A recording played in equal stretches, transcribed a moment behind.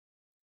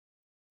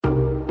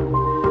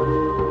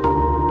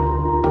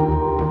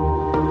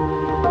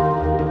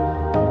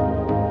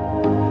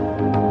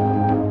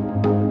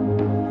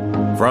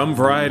From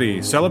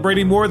Variety,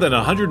 celebrating more than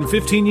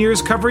 115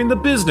 years covering the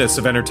business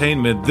of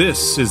entertainment,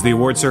 this is the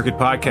Award Circuit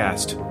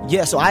Podcast.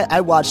 Yeah, so I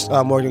watched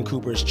Morgan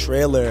Cooper's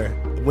trailer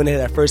when it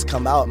had first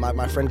come out.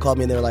 My friend called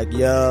me and they were like,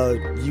 yo,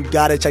 you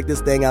gotta check this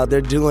thing out. They're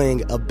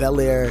doing a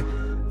Bel-Air,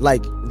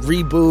 like,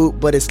 reboot,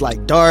 but it's,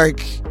 like, dark.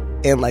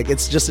 And, like,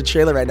 it's just a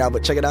trailer right now,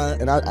 but check it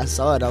out. And I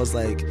saw it. I was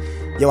like,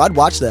 yo, I'd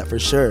watch that for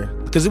sure.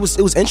 Because it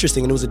was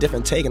interesting and it was a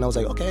different take. And I was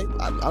like, okay,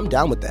 I'm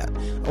down with that.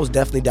 I was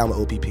definitely down with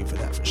OPP for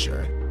that for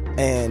sure.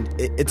 And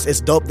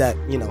it's dope that,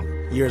 you know,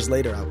 years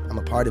later, I'm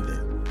a part of it.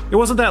 It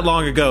wasn't that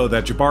long ago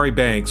that Jabari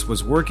Banks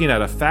was working at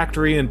a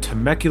factory in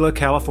Temecula,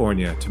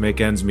 California to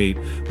make ends meet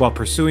while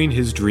pursuing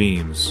his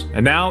dreams.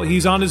 And now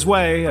he's on his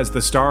way as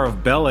the star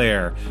of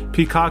Bel-Air,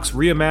 Peacock's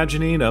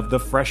reimagining of the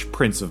Fresh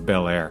Prince of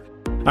Bel-Air.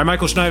 I'm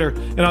Michael Schneider,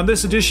 and on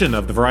this edition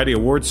of the Variety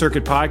Award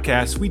Circuit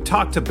podcast, we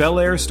talk to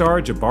Bel-Air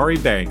star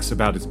Jabari Banks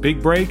about his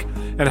big break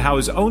and how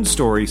his own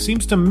story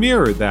seems to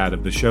mirror that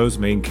of the show's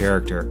main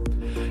character.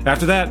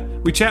 After that,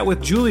 we chat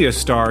with Julia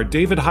star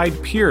David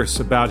Hyde Pierce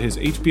about his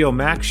HBO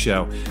Max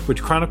show,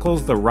 which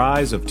chronicles the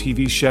rise of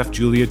TV chef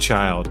Julia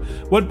Child,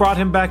 what brought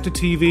him back to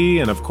TV,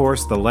 and of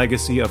course, the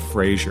legacy of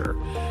Frasier.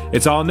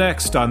 It's all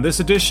next on this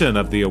edition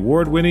of the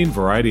award-winning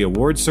Variety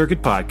Award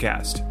Circuit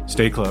podcast.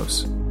 Stay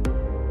close.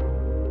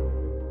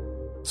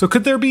 So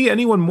could there be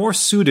anyone more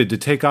suited to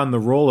take on the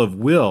role of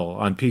Will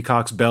on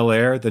Peacock's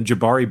Bel-Air than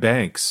Jabari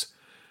Banks?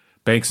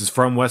 Banks is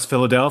from West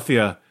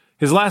Philadelphia.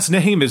 His last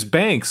name is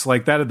Banks,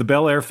 like that of the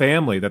Bel-Air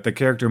family that the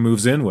character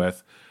moves in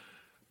with.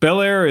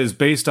 Bel-Air is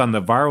based on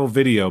the viral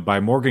video by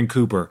Morgan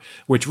Cooper,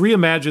 which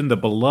reimagined the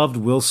beloved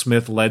Will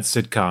Smith-led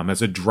sitcom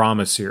as a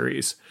drama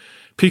series.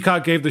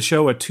 Peacock gave the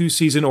show a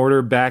 2-season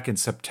order back in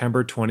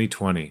September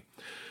 2020.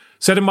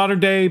 Set in modern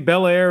day,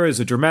 Bel-Air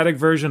is a dramatic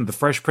version of the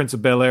Fresh Prince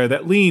of Bel-Air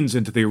that leans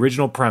into the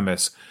original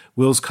premise,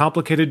 Will's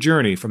complicated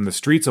journey from the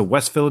streets of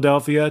West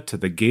Philadelphia to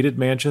the gated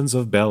mansions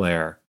of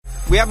Bel-Air.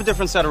 We have a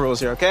different set of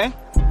rules here, okay?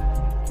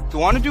 If you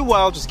want to do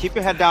well, just keep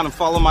your head down and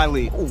follow my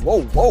lead.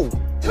 Whoa.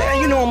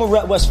 Man, you know I'm gonna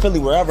rep West Philly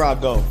wherever I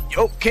go.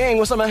 Yo, King,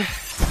 what's up, man?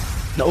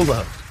 No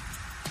love.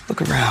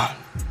 Look around.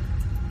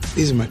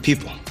 These are my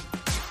people.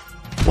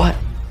 What?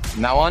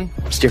 From now on,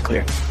 steer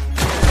clear.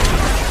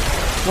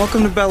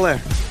 Welcome to Bel-Air.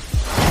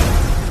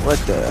 What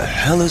the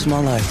hell is my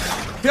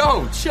life?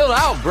 Yo, chill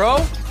out,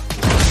 bro.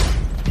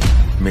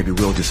 Maybe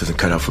Will just isn't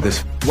cut out for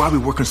this. Why are we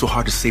working so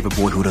hard to save a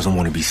boy who doesn't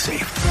want to be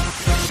saved?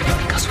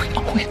 Because we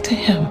owe it to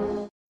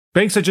him.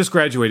 Banks had just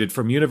graduated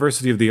from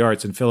University of the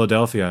Arts in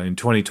Philadelphia in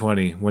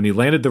 2020 when he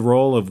landed the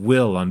role of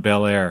Will on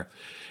Bel-Air.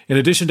 In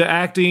addition to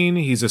acting,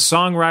 he's a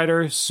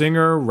songwriter,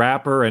 singer,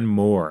 rapper, and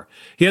more.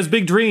 He has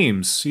big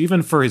dreams,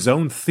 even for his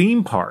own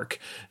theme park,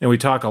 and we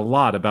talk a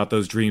lot about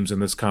those dreams in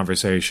this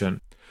conversation.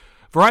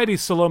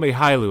 Variety's Salome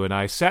Hailu and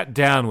I sat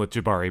down with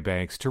Jabari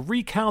Banks to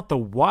recount the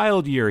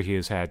wild year he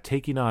has had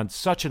taking on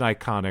such an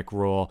iconic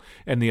role,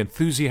 and the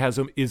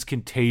enthusiasm is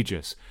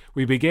contagious.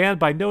 We began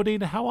by noting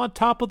how on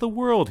top of the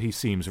world he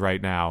seems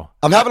right now.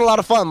 I'm having a lot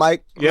of fun,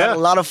 Mike. I'm Yeah. having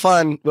a lot of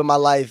fun with my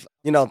life.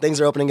 You know, things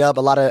are opening up,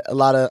 a lot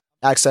of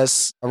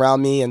access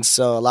around me, and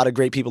so a lot of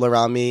great people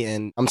around me,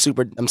 and I'm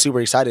super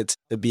excited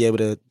to be able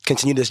to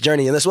continue this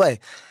journey in this way,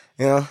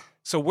 you know?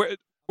 So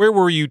where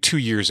were you 2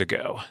 years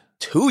ago?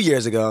 2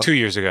 years ago. 2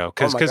 years ago,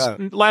 because Oh my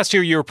God. last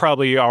year you were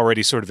probably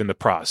already sort of in the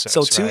process.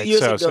 So 2 right?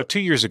 years ago- So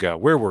 2 years ago,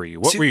 where were you?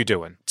 What were you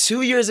doing?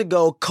 2 years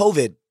ago,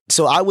 COVID.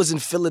 So I was in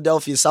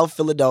Philadelphia, South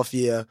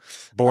Philadelphia.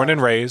 Born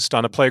and raised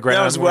on a playground.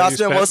 That was where I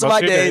spent most of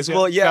my days.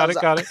 Well, yeah.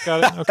 Got it.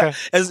 Okay.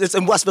 It's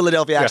in West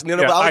Philadelphia, actually.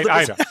 Yeah,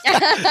 I know.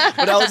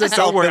 But I was in Don't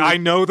South worry, Philly. I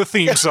know the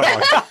theme song.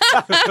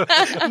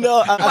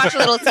 Watch a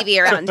little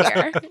TV around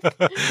here.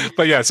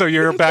 But yeah, so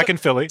you're back in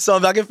Philly. So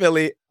I'm back in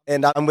Philly,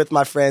 and I'm with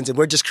my friends, and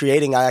we're just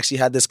creating. I actually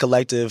had this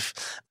collective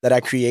that I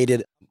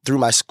created through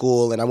my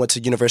school, and I went to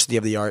University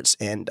of the Arts,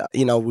 and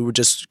we were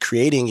just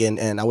creating,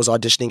 and I was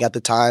auditioning at the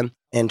time,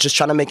 and just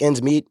trying to make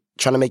ends meet,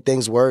 trying to make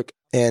things work,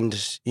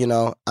 and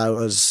I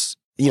was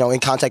in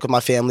contact with my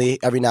family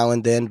every now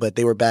and then, but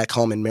they were back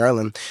home in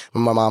Maryland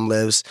where my mom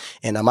lives,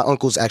 and my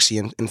uncle's actually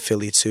in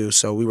Philly too,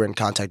 so we were in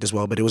contact as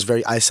well, but it was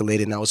very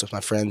isolated, and I was with my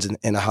friends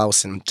in a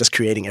house and just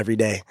creating every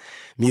day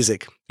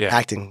music,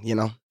 acting,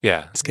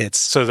 Yeah. skits.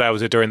 So that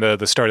was it during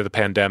the start of the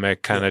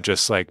pandemic, kind of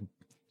just like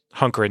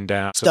hunkering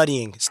down.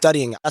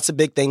 Studying. That's a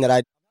big thing that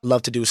I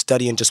love to do,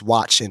 study and just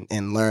watch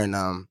and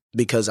learn,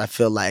 because I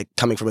feel like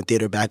coming from a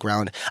theater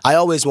background, I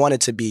always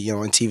wanted to be, in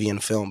TV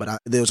and film, but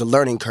there was a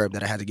learning curve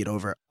that I had to get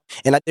over.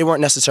 And there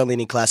weren't necessarily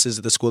any classes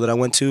at the school that I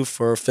went to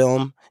for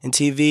film and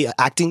TV,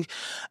 acting.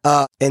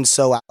 And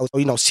so I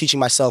was, teaching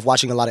myself,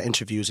 watching a lot of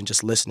interviews and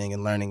just listening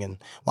and learning and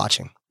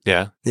watching.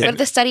 Yeah. What did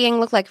the studying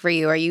look like for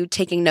you? Are you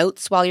taking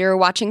notes while you're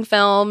watching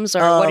films,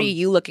 or what are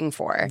you looking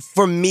for?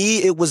 For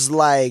me, it was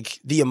like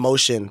the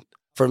emotion.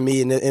 For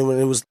me, and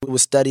it was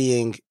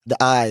studying the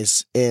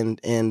eyes and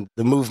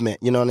the movement,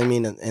 you know what I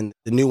mean, and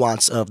the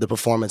nuance of the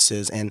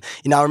performances. And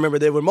I remember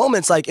there were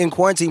moments like in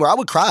quarantine where I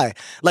would cry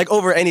like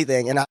over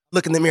anything, and I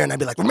look in the mirror and I'd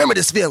be like, "Remember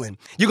this feeling?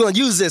 You're gonna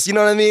use this," you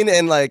know what I mean?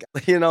 And like,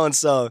 and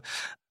so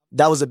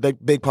that was a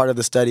big part of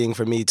the studying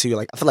for me too.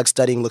 Like I feel like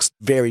studying looks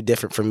very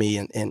different for me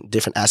in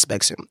different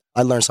aspects, and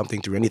I learn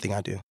something through anything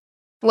I do.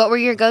 What were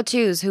your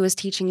go-tos? Who was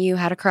teaching you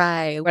how to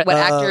cry? What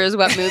actors,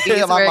 what movies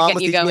were my mom getting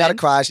was you teaching going? me how to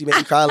cry. She made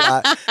me cry a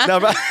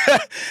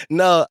lot.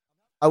 No,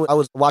 I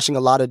was watching a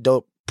lot of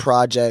dope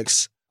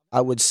projects.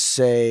 I would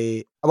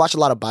say I watched a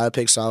lot of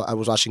biopics. So I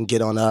was watching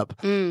Get On Up,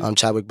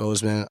 Chadwick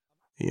Boseman.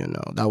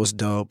 That was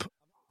dope.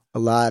 A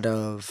lot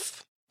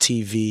of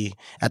TV.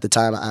 At the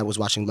time, I was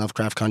watching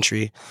Lovecraft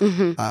Country,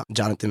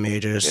 Jonathan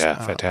Majors. Yeah,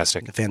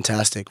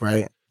 fantastic,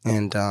 right?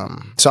 And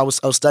so I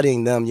was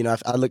studying them.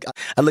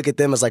 I look at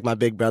them as like my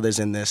big brothers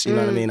in this. You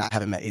know what I mean? I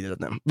haven't met either of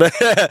them, but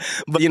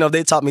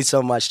they taught me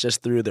so much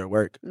just through their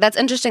work. That's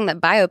interesting that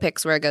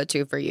biopics were a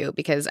go-to for you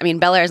because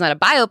Bel-Air is not a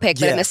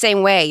biopic, but in the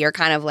same way, you're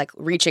kind of like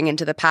reaching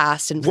into the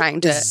past and trying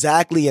to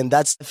exactly. And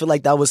I feel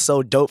like that was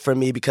so dope for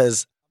me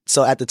because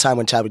so at the time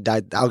when Chadwick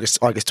died,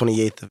 August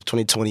 28th of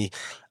 2020,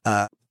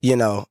 I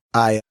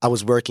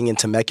was working in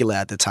Temecula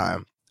at the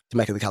time.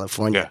 Temecula,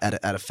 California,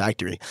 at a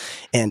factory.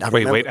 And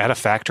wait, at a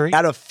factory?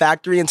 At a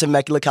factory in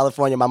Temecula,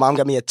 California. My mom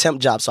got me a temp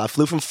job, so I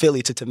flew from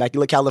Philly to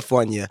Temecula,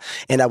 California,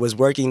 and I was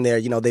working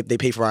there. They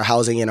pay for our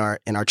housing and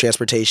our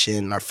transportation,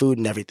 and our food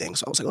and everything.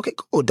 So I was like, okay,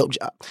 cool, dope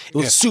job. It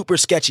was super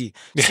sketchy,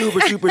 super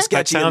sketchy.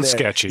 That sounds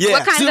sketchy. Yeah,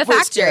 what kind of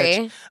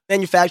factory?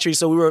 Manufacturing.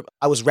 So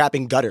I was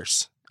wrapping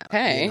gutters.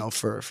 Okay.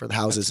 For the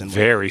houses and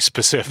very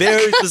specific.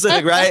 Very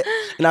specific, right?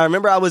 And I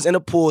remember I was in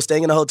a pool,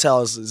 staying in a hotel. I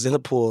was in the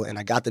pool, and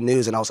I got the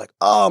news, and I was like,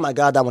 "Oh my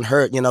God, that one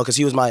hurt," because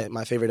he was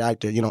my favorite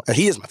actor, and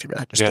he is my favorite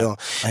actor still,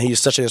 and he was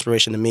such an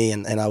inspiration to me.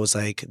 And I was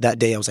like, that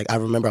day, I was like,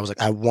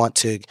 I want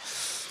to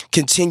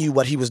continue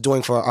what he was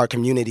doing for our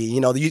community.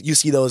 You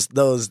see those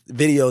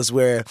videos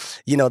where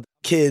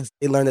kids,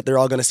 they learn that they're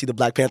all going to see the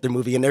Black Panther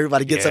movie, and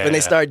everybody gets up and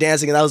they start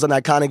dancing, and that was an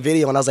iconic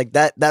video. And I was like,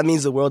 that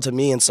means the world to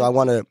me, and so I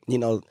want to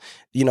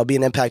be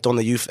an impact on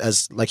the youth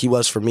as like he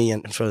was for me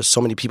and for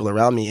so many people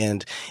around me.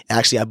 And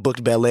actually, I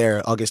booked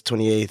Bel-Air August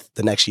 28th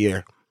the next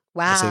year.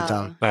 Wow. At the same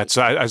time.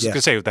 I was going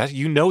to say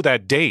that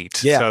that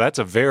date. Yeah. So that's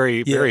a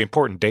very, very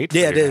important date for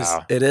you. Yeah, it is.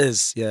 Now. It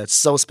is. Yeah, it's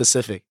so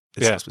specific.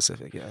 It's so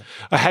specific, yeah.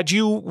 Had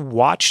you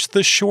watched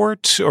the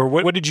short, or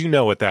what did you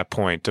know at that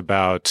point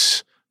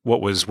about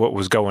what was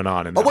going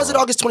on in that? Or was it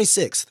August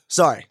 26th?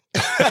 Sorry.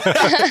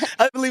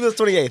 I believe it was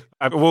 28th.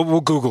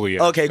 We'll Google you.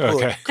 Okay,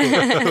 cool. Okay.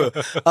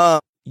 Cool.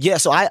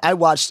 So I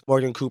watched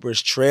Morgan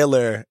Cooper's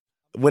trailer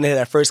when it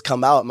had first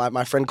come out.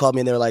 My friend called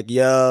me and they were like,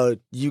 yo,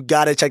 you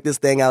got to check this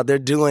thing out. They're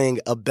doing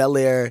a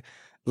Bel-Air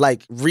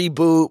like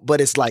reboot,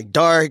 but it's like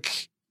dark.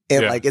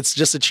 And like it's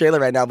just a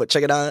trailer right now, but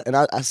check it out. And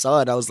I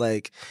saw it. I was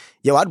like,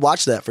 yo, I'd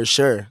watch that for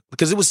sure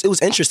because it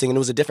was interesting and it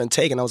was a different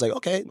take. And I was like,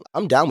 okay,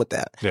 I'm down with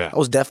that. Yeah. I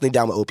was definitely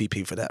down with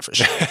OPP for that for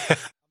sure.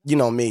 You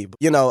know me,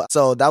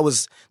 so that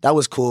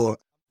was cool.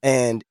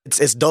 And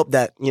it's dope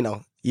that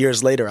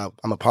years later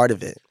I'm a part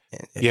of it.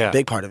 A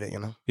big part of it,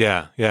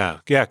 Yeah,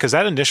 because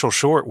that initial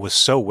short was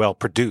so well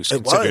produced.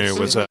 It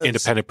was an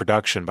independent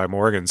production by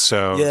Morgan.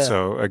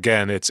 So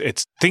again, it's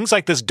things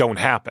like this don't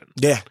happen.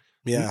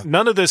 Yeah.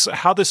 None of this,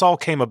 how this all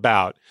came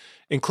about,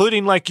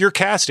 including like your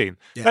casting,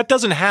 that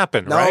doesn't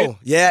happen, right?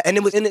 Yeah, and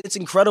it's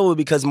incredible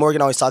because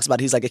Morgan always talks about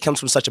it. He's like, it comes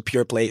from such a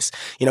pure place.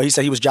 He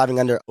said he was driving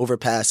under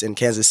overpass in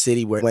Kansas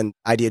City when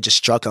idea just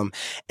struck him,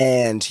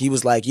 and he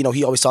was like,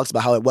 he always talks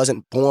about how it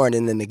wasn't born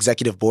in an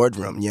executive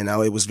boardroom.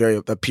 It was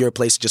a pure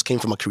place. It just came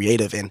from a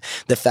creative, and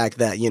the fact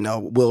that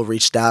Will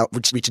reached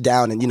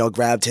down and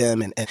grabbed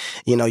him, and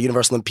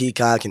Universal and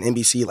Peacock and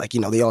NBC, like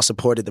they all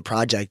supported the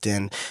project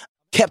and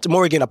kept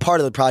Morgan a part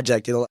of the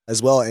project,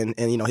 as well, and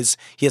he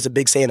has a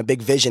big say and a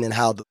big vision in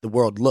how the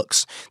world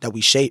looks that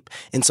we shape,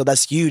 and so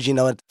that's huge.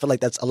 I feel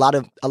like that's a lot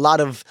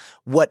of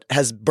what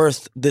has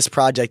birthed this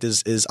project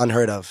is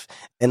unheard of,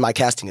 and my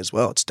casting as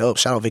well. It's dope.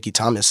 Shout out Vicky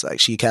Thomas, like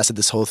she casted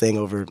this whole thing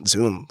over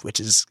Zoom, which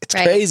is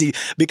crazy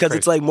because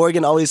it's like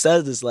Morgan always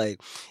says this,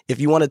 like if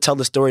you want to tell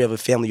the story of a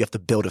family, you have to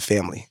build a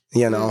family,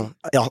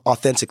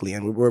 authentically,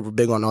 and we're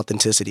big on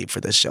authenticity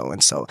for this show,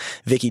 and so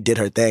Vicky did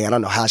her thing. I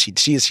don't know how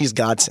she's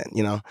godsend,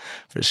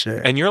 for sure.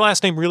 And your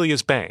last name really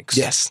is Banks.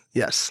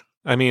 Yes.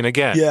 I mean,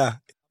 again. Yeah.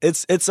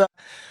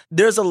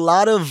 There's a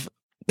lot of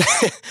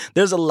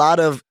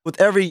with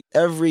every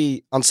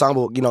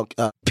ensemble,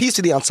 piece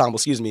of the ensemble,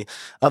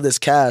 of this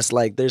cast,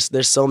 like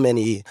there's so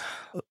many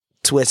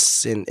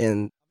twists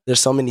and there's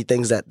so many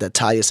things that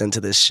tie us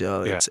into this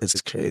show. Yeah.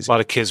 It's crazy. A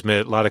lot of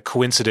kismet, a lot of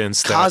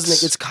coincidence.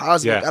 Cosmic. It's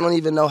cosmic. Yeah. I don't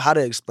even know how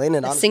to explain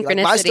it. Synchronicity.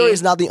 Like, my story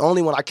is not the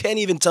only one. I can't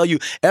even tell you.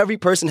 Every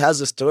person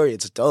has a story.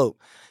 It's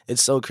dope.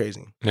 It's so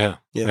crazy. Yeah.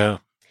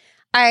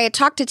 I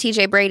talked to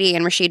TJ Brady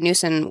and Rashid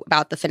Newson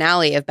about the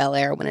finale of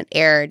Bel-Air when it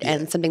aired,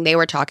 and something they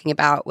were talking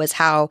about was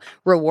how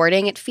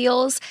rewarding it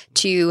feels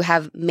to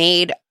have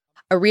made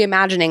a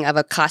reimagining of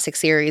a classic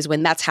series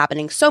when that's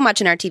happening so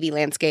much in our TV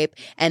landscape.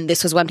 And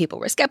this was one people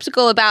were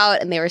skeptical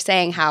about, and they were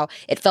saying how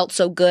it felt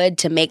so good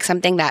to make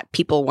something that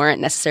people weren't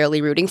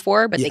necessarily rooting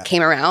for, but they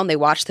came around, they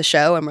watched the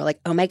show, and were like,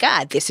 oh my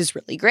God, this is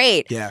really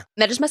great. Yeah. And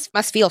that just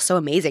must feel so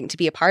amazing to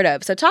be a part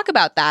of. So talk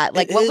about that.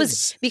 Like,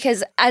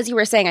 because as you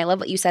were saying, I love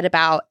what you said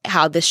about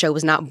how this show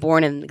was not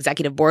born in an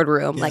executive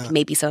boardroom, like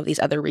maybe some of these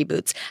other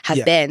reboots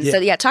have been. So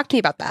talk to me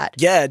about that.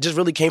 Yeah, it just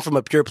really came from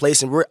a pure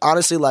place. And we're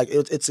honestly like,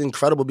 it's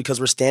incredible because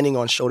we're standing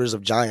on shoulders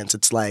of giants.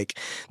 It's like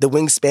the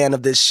wingspan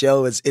of this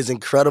show is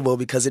incredible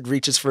because it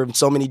reaches for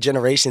so many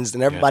generations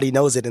and everybody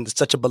knows it. And it's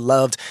such a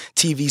beloved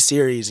TV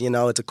series,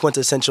 it's a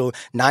quintessential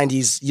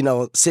 90s,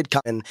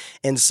 sitcom.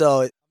 And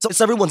so it's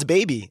everyone's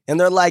baby. And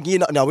they're like,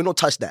 no, we don't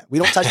touch that. We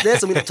don't touch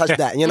this and we don't touch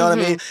that. You know what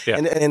I mean? Yeah.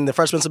 And The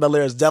Fresh Prince of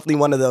Bel-Air is definitely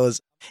one of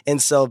those.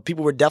 And so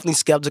people were definitely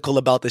skeptical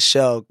about the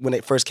show when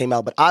it first came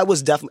out. But I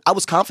was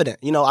confident.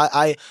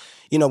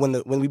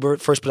 When we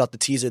first put out the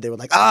teaser, they were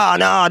like, no, I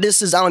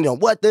don't know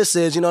what this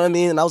is. You know what I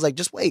mean? And I was like,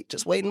 just wait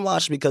and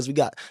watch because we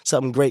got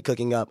something great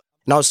cooking up.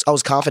 And I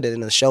was confident in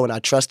the show and I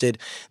trusted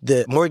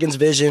Morgan's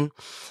vision.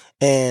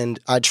 And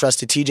I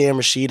trusted TJ and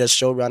Rashid as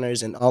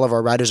showrunners, and all of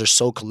our writers are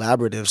so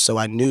collaborative. So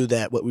I knew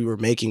that what we were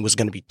making was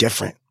going to be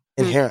different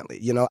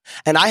inherently,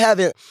 And I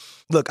haven't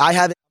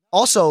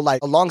also,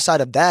 like,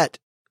 alongside of that,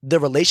 the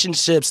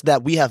relationships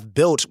that we have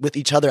built with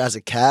each other as a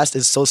cast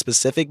is so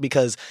specific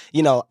because,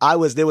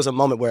 there was a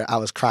moment where I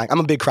was crying. I'm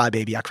a big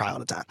crybaby. I cry all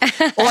the time,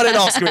 on and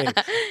off screen.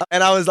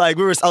 And I was like,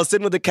 I was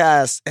sitting with the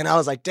cast and I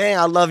was like, dang,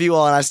 I love you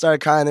all. And I started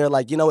crying. They're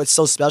like, it's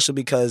so special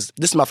because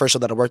this is my first show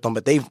that I worked on,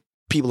 but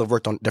people have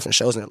worked on different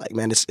shows and they're like,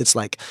 man, it's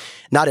like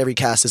not every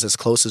cast is as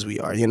close as we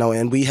are,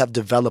 and we have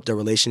developed a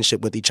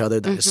relationship with each other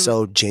that is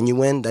so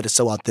genuine, that is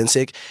so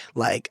authentic.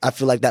 Like, I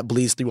feel like that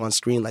bleeds through on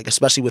screen, like,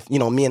 especially with,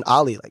 me and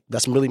Ali, like,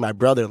 that's really my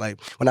brother. Like,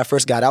 when I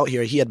first got out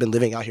here, he had been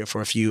living out here for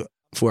a few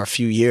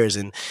years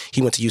and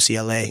he went to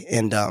UCLA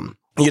and,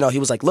 he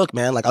was like, look,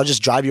 man, like, I'll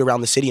just drive you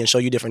around the city and show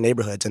you different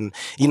neighborhoods. And,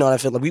 I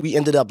feel like we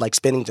ended up like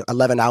spending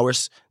 11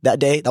 hours that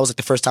day. That was like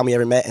the first time we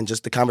ever met. And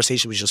just the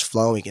conversation was just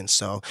flowing. And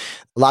so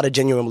a lot of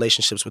genuine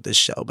relationships with this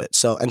show.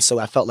 So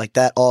I felt like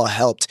that all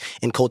helped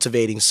in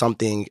cultivating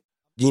something,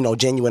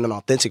 genuine and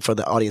authentic for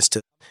the audience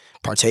to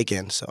partake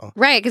in. So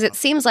right, because it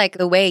seems like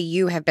the way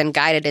you have been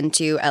guided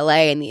into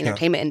LA and the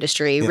entertainment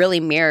industry really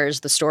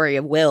mirrors the story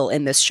of Will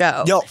in this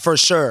show. Yo, for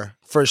sure.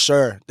 For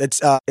sure. It's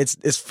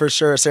for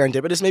sure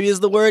serendipitous, maybe is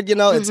the word,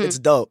 It's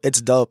dope.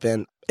 It's dope.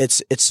 And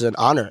it's an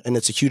honor and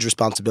it's a huge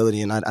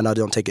responsibility. And I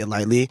don't take it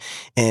lightly.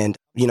 And,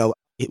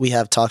 we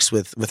have talks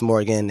with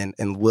Morgan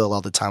and Will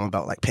all the time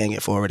about like paying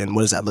it forward and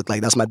what does that look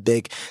like? That's my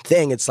big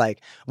thing. It's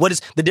like, what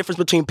is the difference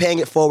between paying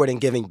it forward and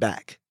giving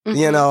back?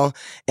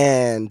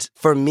 And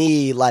for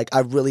me, like,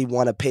 I really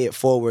want to pay it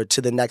forward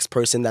to the next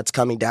person that's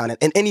coming down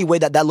in any way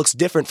that looks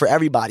different for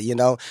everybody,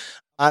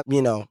 I'm,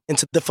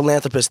 into the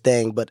philanthropist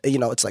thing, but,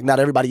 it's like not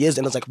everybody is.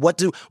 And it's like, what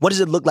does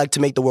it look like to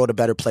make the world a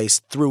better place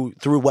through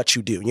what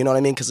you do? You know what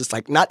I mean? Because it's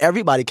like, not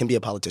everybody can be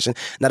a politician.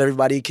 Not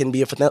everybody can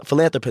be a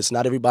philanthropist.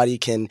 Not everybody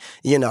can,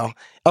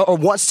 or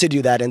wants to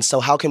do that. And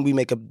so how can we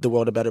make the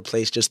world a better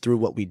place just through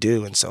what we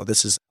do? And so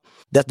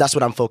that's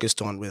what I'm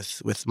focused on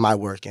with my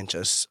work and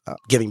just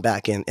giving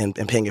back and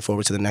paying it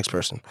forward to the next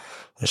person,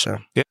 for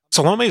sure. Yeah.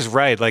 Salome's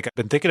right. Like, I've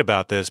been thinking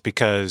about this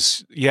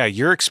because,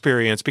 your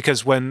experience,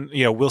 because when,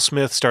 Will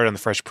Smith started on The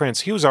Fresh Prince,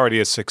 he was already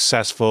a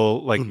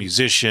successful,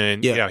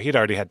 musician. Yeah. He'd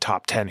already had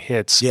top 10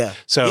 hits. Yeah.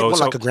 So he won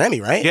like a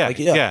Grammy, right? Yeah. Like,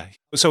 yeah.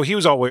 So he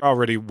was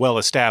already well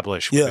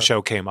established when the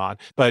show came on.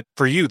 But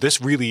for you, this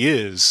really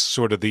is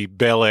sort of the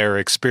Bel-Air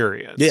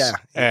experience. Yeah.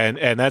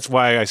 And that's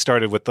why I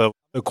started with the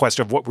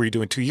question of what were you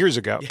doing 2 years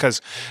ago?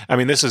 Because,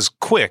 this is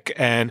quick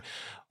and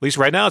at least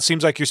right now, it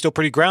seems like you're still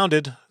pretty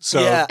grounded. So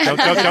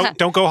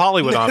don't go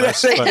Hollywood on us.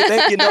 But.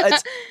 Thank you.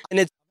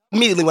 It's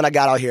immediately when I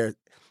got out here,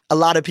 a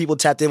lot of people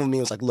tapped in with me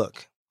and was like,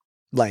 look,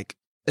 like,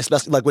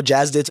 especially like what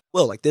Jazz did to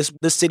Will, like this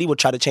city will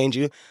try to change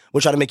you, will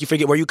try to make you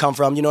forget where you come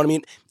from, you know what I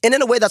mean? And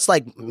in a way that's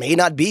like, may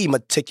not be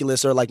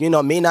meticulous or like,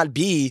 may not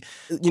be,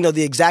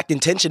 the exact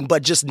intention,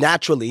 but just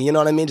naturally, you know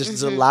what I mean? Just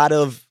there's a lot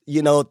of,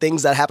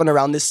 things that happen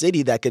around this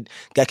city that could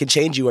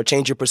change you or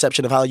change your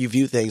perception of how you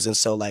view things. And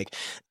so like,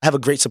 I have a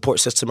great support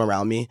system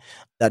around me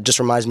that just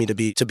reminds me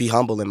to be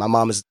humble. And my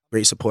mom is a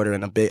great supporter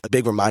and a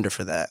big reminder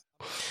for that,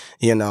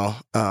 and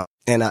I'll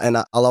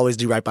always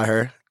do right by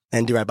her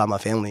and do right by my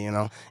family,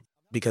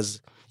 because,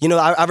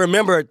 I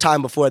remember a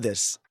time before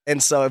this.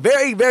 And so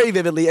very, very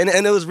vividly, and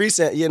it was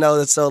recent,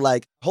 so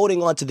like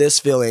holding on to this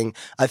feeling,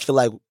 I feel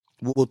like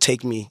will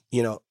take me,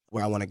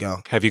 where I want to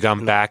go. Have you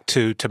gone back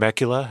to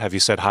Temecula? Have you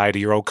said hi to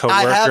your old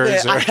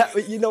coworkers? I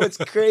haven't. It's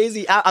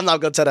crazy. I'm not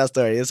going to tell that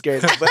story. It's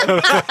crazy.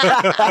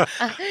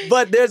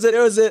 But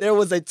there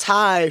was a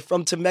tie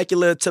from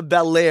Temecula to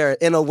Bel-Air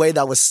in a way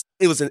that was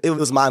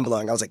mind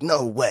blowing. I was like,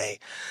 no way.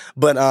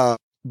 But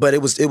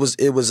it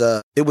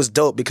was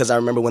dope because I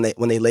remember when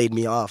they laid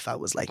me off, I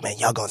was like, man,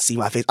 y'all gonna see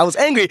my face. I was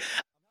angry,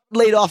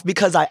 laid off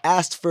because I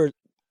asked for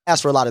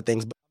a lot of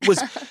things.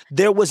 But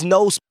there was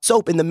no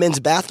soap in the men's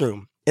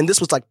bathroom And this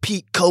was like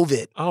peak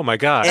COVID. Oh my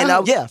God. And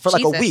for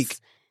like Jesus. a week.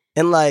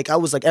 And like, I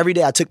was like, every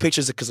day I took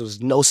pictures because there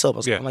was no soap. I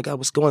was Yeah. like, oh my God,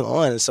 what's going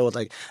on? And so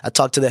like, I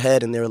talked to the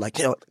head and they were like,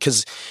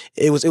 because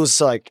it was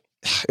so like,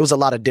 it was a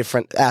lot of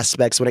different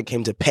aspects when it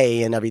came to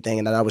pay and everything,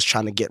 and that I was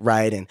trying to get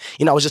right. And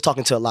I was just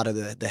talking to a lot of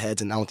the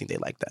heads, and I don't think they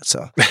liked that.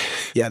 So,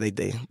 yeah, they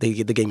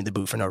gave me the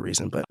boot for no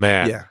reason. But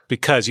Man, yeah,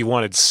 because you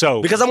wanted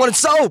soap. because I wanted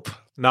soap.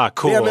 Not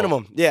cool. Bare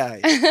minimum. Yeah.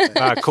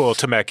 Not cool,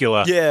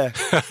 Temecula. Yeah.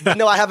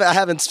 No, I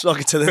haven't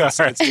spoken to them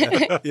since.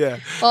 Right. Yeah.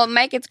 Well,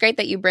 Mike, it's great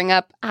that you bring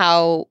up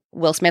how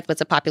Will Smith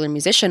was a popular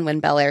musician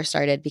when Bel-Air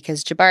started,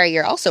 because Jabari,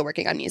 you're also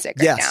working on music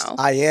right Yes, now.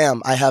 I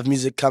am. I have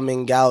music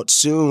coming out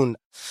soon.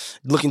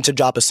 Looking to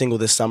drop a single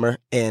this summer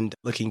and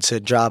looking to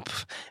drop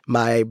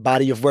my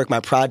body of work, my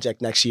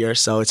project next year.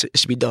 So it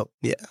should be dope.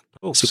 Yeah.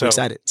 Cool. Super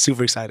excited.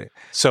 Super excited.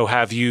 So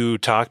have you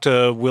talked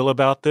to Will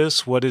about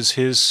this? What is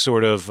his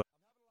sort of,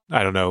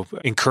 I don't know,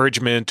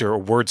 encouragement or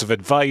words of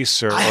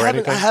advice or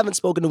anything? I haven't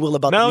spoken to Will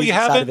about No, the you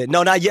music side haven't? of it.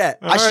 No, not yet.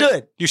 All I right.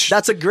 should. You should.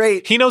 That's a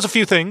great. He knows a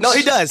few things. No,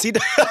 he does. He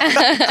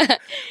does.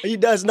 He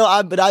does. No,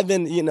 I've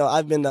been,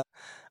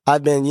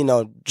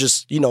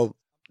 just,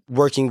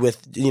 working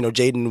with,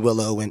 Jaden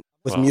Willow and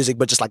with music,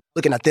 but just like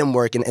looking at them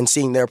work and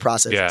seeing their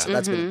process. Yeah. So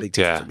that's been a big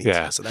deal for me.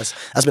 Yeah. Too. So that's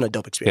been a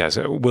dope experience.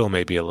 Yeah, so Will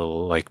may be a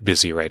little like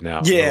busy right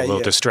now. Yeah, a little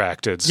yeah.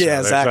 distracted. So Yeah,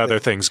 there's exactly. other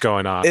things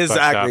going on.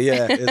 Exactly.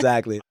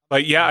 Exactly.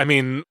 But yeah, I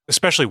mean,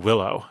 especially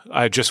Willow.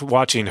 I just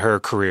watching her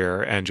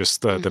career and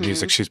just the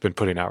music she's been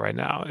putting out right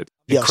now. It's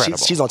incredible.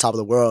 She's on top of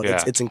the world.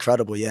 Yeah. It's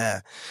incredible. Yeah.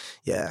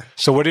 Yeah.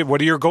 So what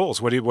are your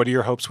goals? What are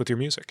your hopes with your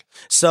music?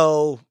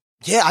 So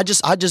yeah, I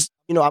just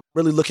I'm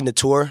really looking to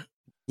tour,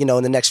 in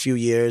the next few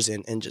years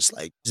and just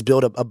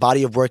build a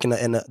body of work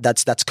and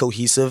that's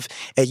cohesive.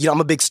 And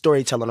I'm a big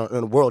storyteller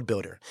and a world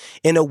builder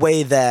in a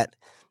way that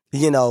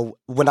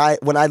when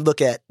I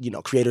look at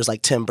creators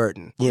like Tim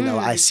Burton,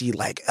 I see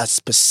like a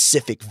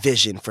specific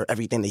vision for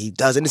everything that he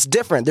does, and it's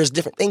different. There's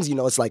different things.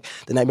 It's like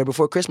The Nightmare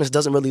Before Christmas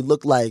doesn't really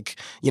look like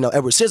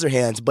Edward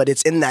Scissorhands, but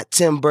it's in that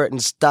Tim Burton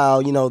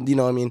style. You know what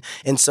I mean.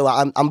 And so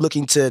I'm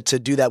looking to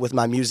do that with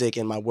my music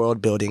and my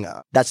world building.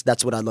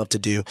 That's what I love to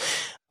do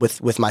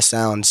with my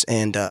sounds.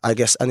 And I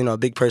guess a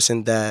big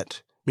person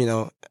that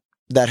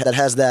that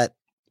has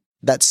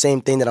that same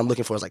thing that I'm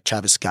looking for is like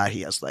Travis Scott.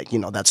 He has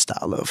that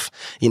style of,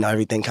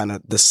 everything kind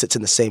of sits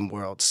in the same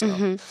world.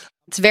 So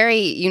It's very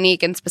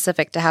unique and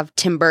specific to have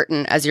Tim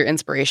Burton as your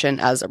inspiration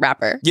as a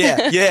rapper.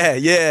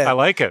 Yeah. I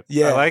like it.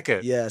 Yeah. I like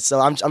it. Yeah. So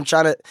I'm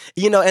trying to,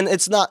 and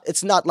it's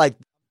not like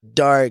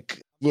dark,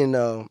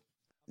 vibe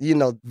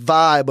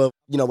of,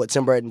 what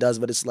Tim Burton does,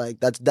 but it's like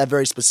that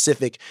very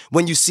specific.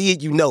 When you see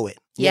it, you know it.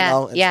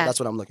 Yeah, And yeah. So that's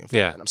what I'm looking for.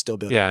 Yeah. And I'm still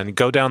building. Yeah, and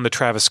go down the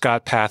Travis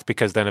Scott path,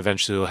 because then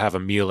eventually you'll have a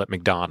meal at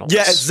McDonald's.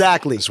 Yeah,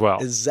 exactly. As well.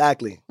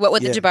 Exactly. What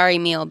would Yeah. the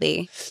Jabari meal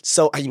be?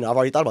 So, I've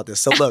already thought about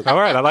this. So look. All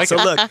right, I like So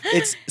it. look,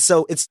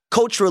 it's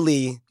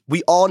culturally,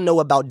 we all know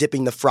about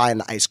dipping the fry in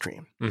the ice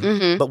cream,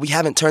 but we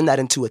haven't turned that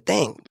into a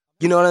thing.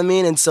 You know what I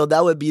mean? And so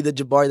that would be the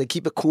Jabari, to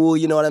keep it cool,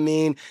 you know what I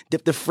mean?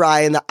 Dip the fry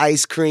in the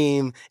ice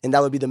cream, and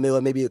that would be the meal.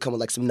 And maybe it would come with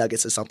like some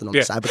nuggets or something on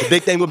the side. But the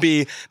big thing would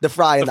be the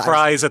fry in the ice cream.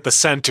 fries at the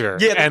center.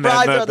 Yeah, the and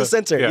fries then are at the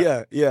center.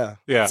 Yeah.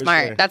 Yeah. For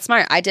Smart. sure. That's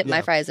smart. I dip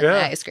my fries in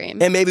my ice cream.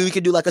 And maybe we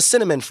could do like a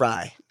cinnamon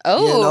fry.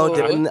 Oh.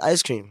 Dip it in the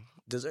ice cream.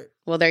 Dessert.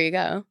 Well, there you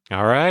go.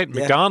 All right,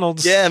 Yeah.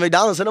 McDonald's. Yeah,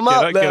 McDonald's, hit them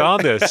up. Get man.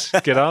 on this.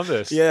 Get on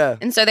this. Yeah.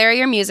 And so there are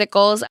your music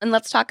goals. And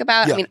let's talk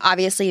about, Yeah. I mean,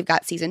 obviously you've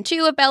got season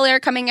 2 of Bel-Air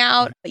coming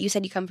out, but you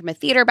said you come from a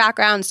theater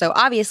background. So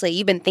obviously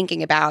you've been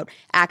thinking about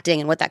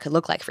acting and what that could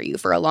look like for you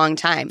for a long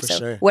time. For So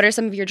sure. what are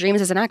some of your dreams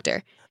as an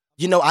actor?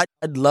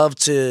 I'd love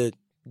to,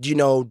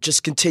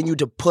 just continue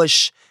to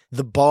push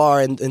the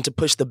bar and to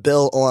push the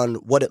bill on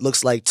what it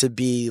looks like to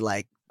be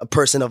like a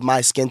person of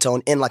my skin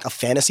tone in like a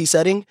fantasy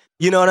setting.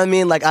 You know what I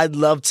mean? Like I'd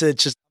love to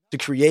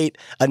create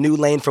a new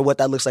lane for what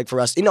that looks like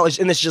for us. And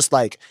it's just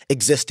like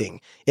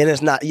existing. And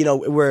it's not,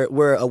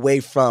 we're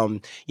away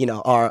from,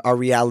 our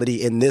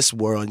reality in this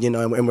world,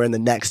 and we're in the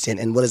next.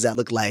 And what does that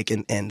look like?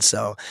 And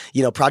so,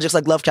 projects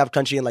like Lovecraft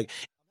Country and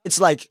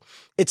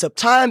it's a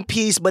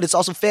timepiece, but it's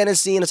also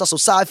fantasy and it's also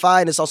sci-fi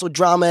and it's also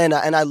drama.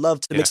 And I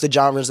love to mix the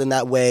genres in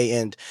that way.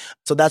 And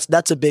so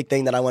that's a big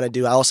thing that I want to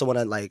do. I also want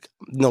to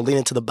lean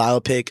into the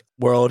biopic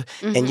world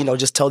and,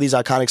 just tell these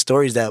iconic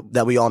stories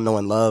that we all know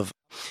and love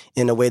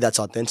in a way that's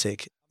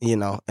authentic,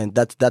 and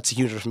that's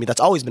huge for me. That's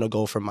always been a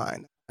goal for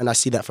mine. And I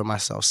see that for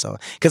myself. So,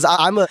 cause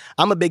I'm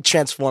a big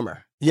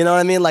transformer, you know what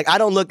I mean? Like I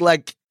don't look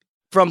like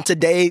from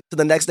today to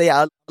the next day,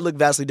 I look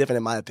vastly different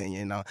in my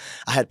opinion. I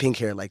had pink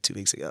hair like 2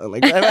 weeks ago.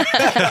 Like, you know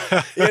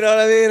what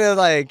I mean?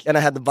 And I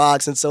had the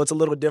box, and so it's a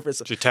little different.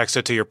 So, You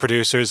texted to your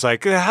producers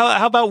like,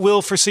 how about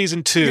Will for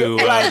season 2?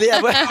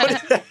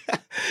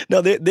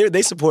 No,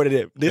 they supported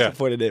it. They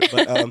supported it.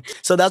 But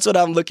so that's what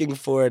I'm looking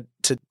forward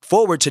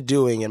to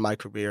doing in my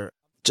career.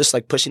 Just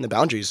like pushing the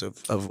boundaries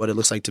of what it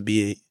looks like to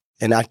be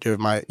an actor of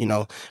my,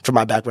 from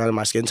my background and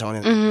my skin tone,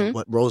 and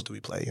what roles do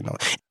we play?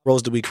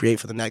 Roles do we create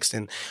for the next?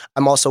 And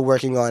I'm also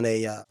working on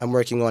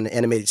an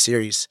animated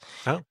series.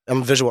 Oh.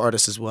 I'm a visual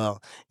artist as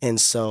well, and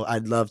so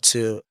I'd love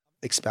to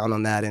expound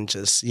on that and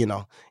just,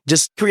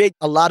 just create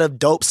a lot of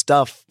dope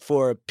stuff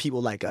for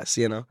people like us,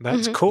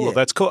 That's cool. Yeah.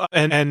 That's cool.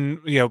 And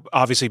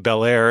obviously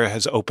Bel-Air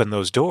has opened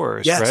those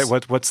doors, Yes.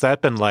 right? What's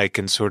that been like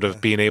in sort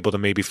of being able to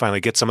maybe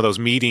finally get some of those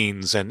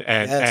meetings and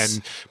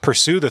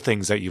pursue the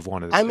things that you've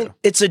wanted to do? I mean,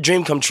 it's a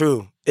dream come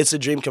true. It's a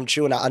dream come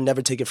true, and I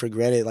never take it for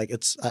granted. Like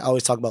I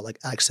always talk about like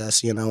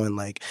access, and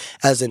like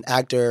as an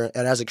actor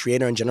and as a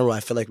creator in general, I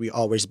feel like we're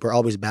always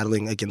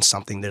battling against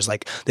something. There's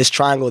like this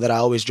triangle that I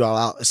always draw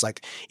out. It's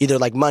like either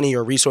like money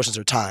or resources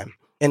or time.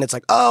 And it's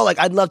like, oh, like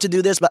I'd love to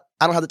do this, but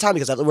I don't have the time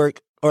because I have to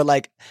work. Or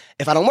like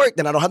if I don't work,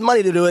 then I don't have the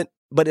money to do it.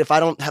 But if I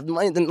don't have the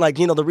money, then like,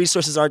 the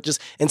resources aren't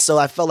just. And so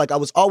I felt like I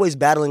was always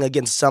battling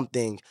against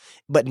something.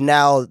 But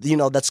now,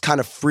 that's kind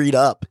of freed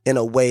up in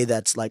a way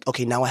that's like,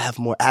 okay, now I have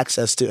more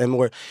access to and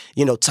more,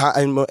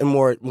 time and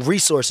more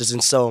resources.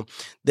 And so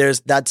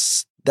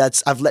that's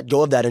I've let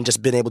go of that and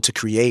just been able to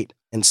create.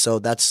 And so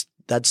that's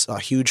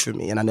huge for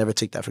me, and I never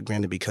take that for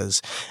granted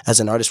because as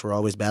an artist, we're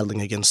always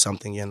battling against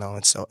something, and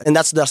that's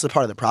the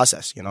part of the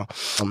process,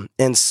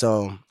 and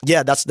so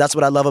yeah, that's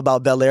what I love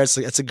about Bel-Air.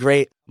 It's a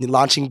great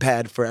launching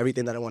pad for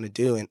everything that I want to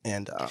do,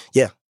 and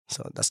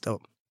so that's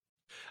dope.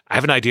 I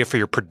have an idea for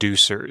your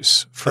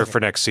producers for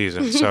next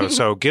season,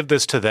 so give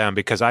this to them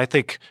because I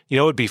think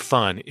what would be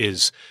fun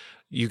is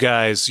you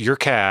guys, your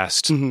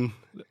cast. Mm-hmm.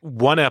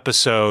 One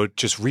episode,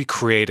 just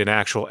recreate an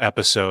actual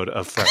episode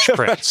of Fresh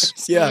Prince.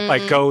 Yeah.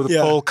 Like go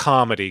full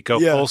comedy, go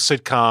full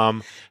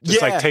sitcom,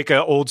 just like take an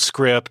old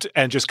script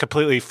and just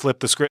completely flip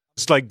the script.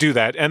 Just like do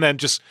that and then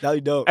that'd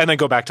be dope. And then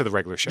go back to the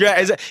regular show.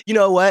 Yeah, you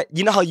know what?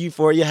 You know how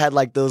Euphoria had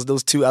like those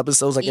 2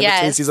 episodes like in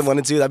between season 1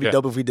 and 2? That'd be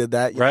dope if we did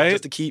that. Right?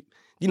 Just to keep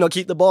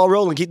the ball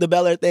rolling, keep the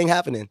Bel-Air thing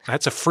happening.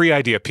 That's a free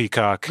idea,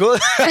 Peacock.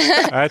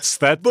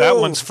 that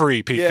one's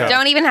free, Peacock. Yeah.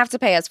 Don't even have to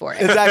pay us for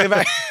it.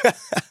 Exactly.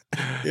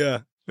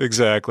 Yeah.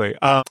 Exactly.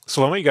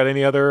 Salome, you got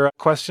any other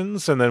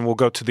questions? And then we'll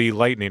go to the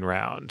lightning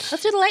round.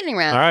 Let's do the lightning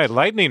round. All right,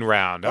 lightning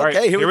round. All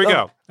right, here we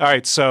go. All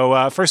right,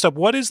 so first up,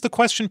 what is the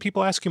question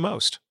people ask you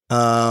most?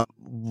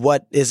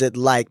 What is it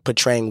like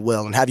portraying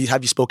Will? And have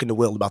you spoken to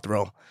Will about the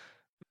role?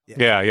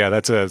 Yeah,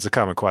 that's a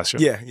common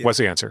question. Yeah. What's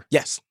the answer?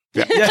 Yes.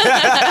 Yeah.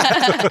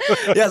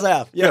 Yes, I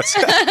have. Yes.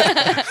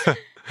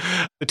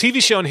 The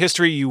TV show in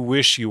history you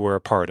wish you were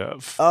a part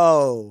of?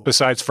 Oh.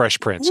 Besides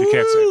Fresh Prince. You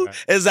can't say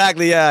that.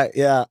 Exactly,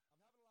 yeah.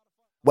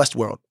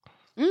 Westworld.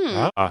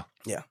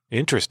 Yeah.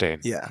 Interesting.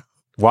 Yeah.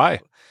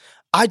 Why?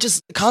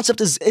 The concept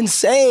is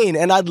insane.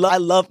 And I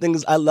love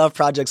things, I love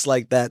projects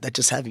like that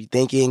just have you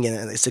thinking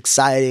and it's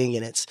exciting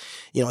and it's,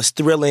 it's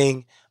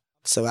thrilling.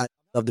 So I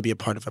love to be a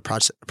part of a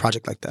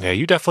project like that. Yeah,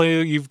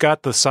 you've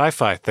got the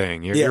sci-fi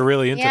thing. You're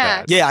really into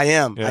that. Yeah, I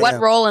am. Yeah. What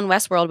role in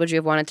Westworld would you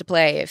have wanted to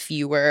play if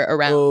you were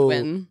around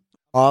when?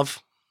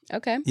 Mauve.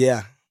 Okay.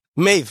 Yeah.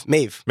 Maeve.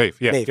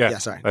 Yeah,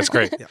 sorry. That's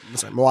great.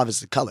 Sorry. Mauve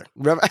is the color.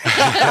 Remember?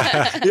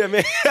 Yeah,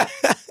 Maeve.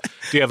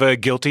 Do you have a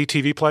guilty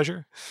TV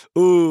pleasure?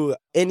 Ooh,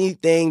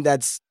 anything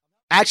that's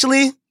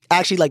actually,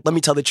 like, let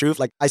me tell the truth.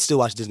 Like, I still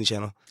watch Disney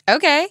Channel.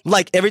 Okay.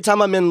 Like, every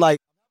time I'm in, like,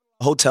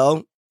 a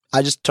hotel,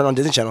 I just turn on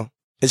Disney Channel.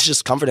 It's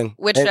just comforting.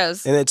 Which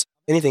shows? And it's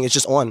anything. It's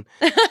just on.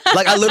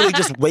 Like, I literally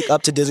just wake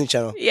up to Disney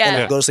Channel. Yeah.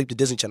 And go to sleep to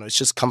Disney Channel. It's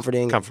just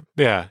comforting.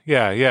 Yeah.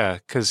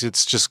 Because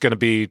it's just going to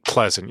be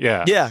pleasant.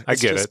 Yeah. Yeah. I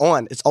get it. It's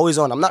on. It's always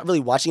on. I'm not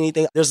really watching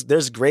anything.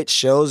 There's great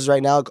shows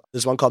right now.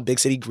 There's one called Big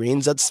City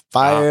Greens that's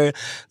fire.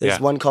 There's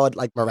one called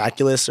like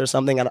Miraculous or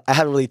something. I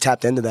haven't really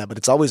tapped into that, but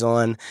it's always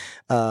on.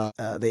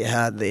 They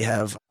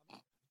have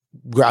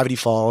Gravity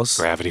Falls.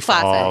 Gravity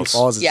Classic.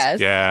 Falls. Yes.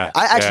 Yeah.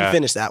 I actually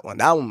finished that one.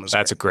 That one was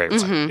That's a great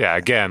one. Mm-hmm. Yeah,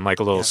 again, like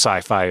a little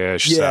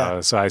sci-fi-ish. Yeah.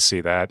 So I see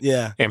that.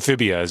 Yeah.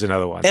 Amphibia is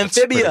another one.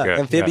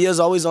 Amphibia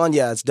is always on.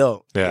 Yeah, it's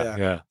dope.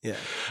 Yeah.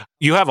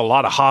 You have a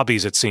lot of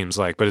hobbies, it seems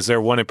like, but is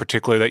there one in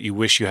particular that you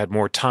wish you had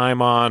more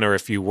time on, or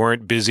if you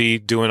weren't busy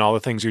doing all the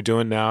things you're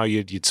doing now,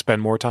 you'd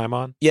spend more time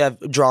on? Yeah,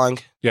 drawing.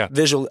 Yeah.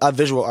 Visual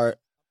art.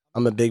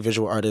 I'm a big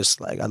visual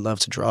artist. Like, I love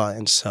to draw.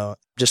 And so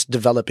just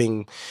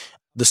developing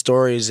the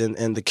stories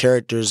and the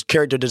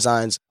character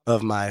designs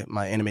of my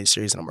animated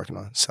series that I'm working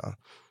on. So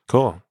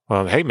cool.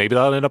 Well, hey, maybe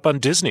that'll end up on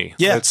Disney.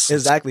 Yeah,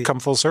 exactly. Come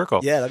full circle.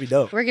 Yeah, that'd be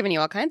dope. We're giving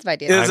you all kinds of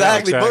ideas.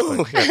 Exactly.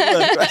 Boom.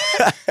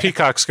 Yeah.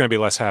 Peacock's going to be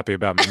less happy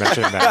about me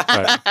mentioning that,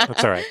 but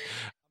that's all right.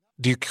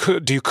 Do you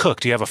cook?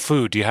 Do you have a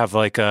food? Do you have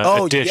like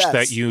a dish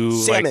that you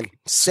like?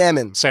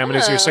 Salmon. Salmon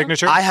is your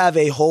signature? I have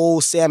a whole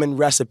salmon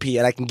recipe,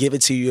 and I can give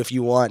it to you if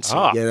you want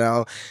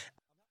to.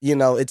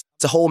 It's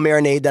a whole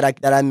marinade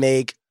that I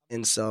make.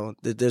 And so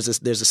there's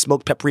a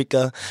smoked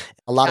paprika,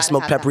 a lot of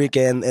smoked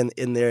paprika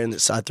in there, and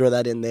so I throw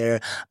that in there.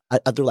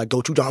 I throw like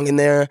gochujang in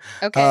there,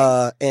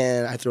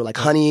 and I throw like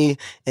honey,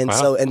 and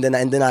so and then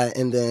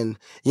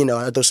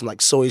I throw some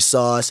like soy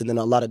sauce, and then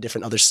a lot of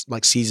different other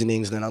like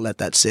seasonings, and then I let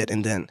that sit,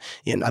 and then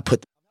I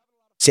put the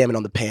salmon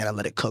on the pan, I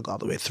let it cook all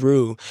the way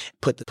through,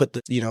 put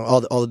the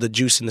all of the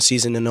juice and the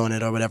seasoning on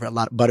it or whatever,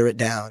 butter it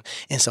down,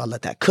 and so I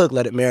let that cook,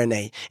 let it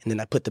marinate, and then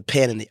I put the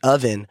pan in the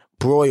oven,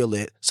 broil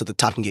it so the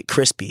top can get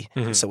crispy.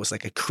 Mm-hmm. So it's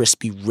like a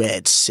crispy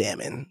red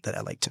salmon that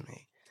I like to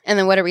make. And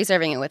then what are we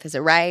serving it with? Is it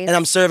rice? And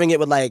I'm serving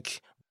it with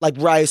like like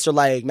rice or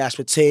like mashed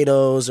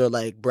potatoes or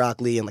like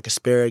broccoli and like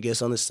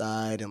asparagus on the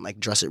side and like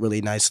dress it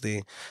really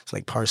nicely. It's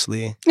like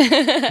parsley.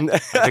 I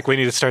think we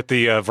need to start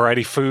the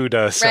variety food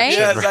section.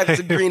 Yeah, exactly.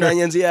 Some green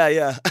onions.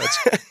 Yeah.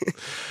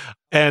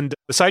 And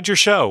besides your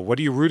show, what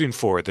are you rooting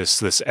for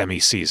this Emmy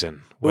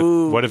season?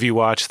 What have you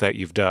watched that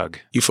you've dug?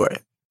 Euphoria.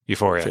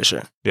 For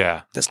sure.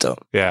 Yeah. That's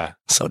dope. Yeah.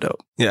 So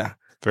dope. Yeah.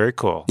 Very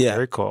cool. Yeah.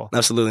 Very cool.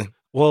 Absolutely.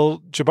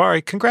 Well,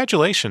 Jabari,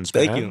 congratulations,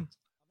 man. Thank you.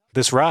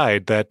 This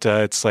ride that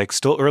it's like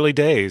still early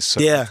days. So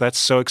yeah. That's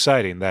so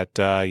exciting that,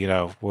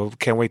 we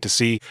can't wait to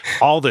see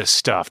all this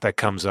stuff that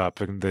comes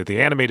up and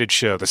the animated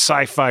show, the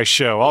sci-fi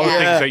show, all the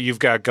things that you've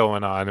got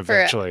going on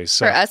eventually.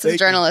 For us as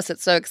journalists,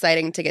 it's so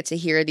exciting to get to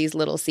hear these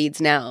little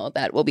seeds now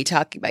that we'll be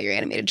talking about your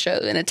animated show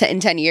in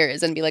 10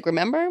 years and be like,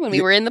 remember when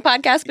we were in the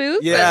podcast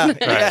booth? Yeah.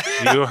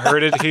 Right. You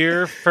heard it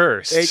here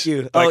first. Thank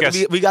you.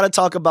 We got to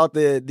talk about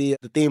the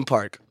theme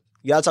park.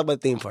 You got to talk about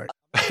the theme park.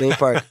 Theme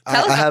park.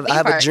 I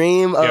have a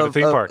dream of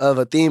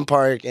a theme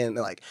park, and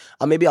like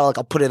maybe I'll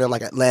put it in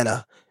like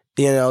Atlanta.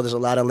 There's a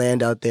lot of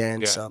land out there,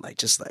 and so like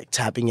just like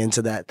tapping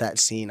into that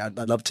scene.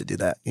 I'd love to do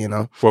that.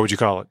 What would you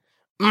call it?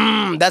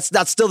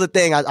 That's still the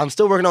thing. I'm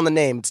still working on the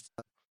name.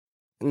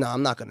 No,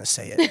 I'm not gonna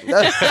say it.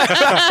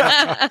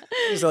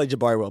 It's like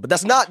Jabari World, but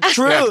that's not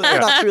true.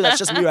 That's not true. That's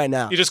just me right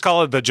now. You just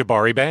call it the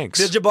Jabari Banks.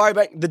 The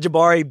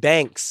Jabari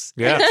Banks.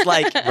 Yeah, it's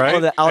like one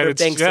of the outer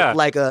banks of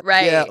like a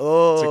right. Yeah,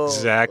 it's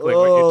exactly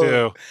what you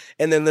do.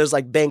 And then there's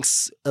like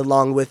banks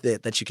along with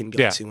it that you can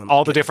go to.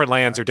 All the different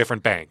lands are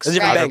different banks.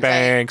 Outer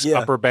banks,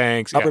 upper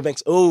banks, upper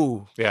banks.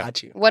 Oh, yeah.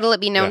 Got you. What'll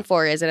it be known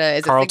for? Is it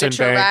a Carlton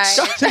signature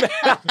Banks.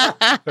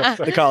 ride?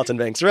 The Carlton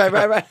Banks.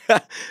 Right.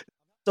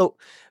 So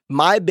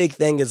my big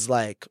thing is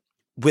like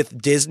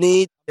with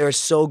Disney, they're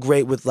so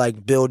great with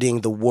like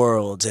building the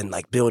worlds and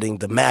like building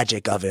the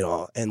magic of it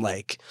all. And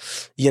like,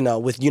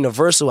 with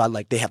Universal,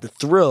 they have the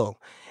thrill.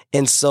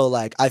 And so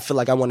like, I feel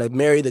like I want to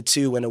marry the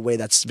two in a way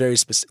that's very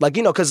specific. Like,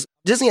 because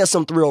Disney has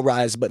some thrill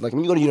rides, but like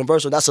when you go to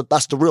Universal,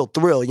 that's the real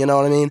thrill, you know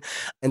what I mean?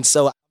 And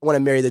so I want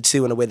to marry the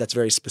two in a way that's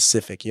very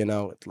specific,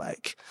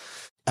 like,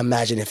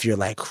 imagine if you're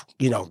like,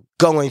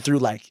 going through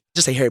like,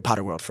 just a Harry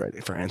Potter world,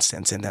 for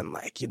instance, and then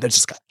like, there's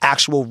just an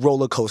actual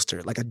roller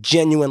coaster, like a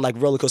genuine like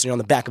roller coaster on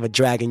the back of a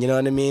dragon, you know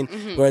what I mean?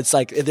 Mm-hmm. Where it's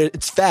like,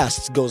 it's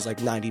fast, it goes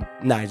like 90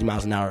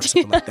 miles an hour or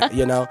something like that,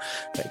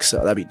 Like, so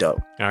that'd be dope.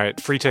 All right,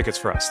 free tickets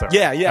for us, though.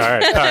 Yeah. All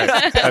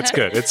right, that's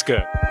good, it's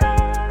good.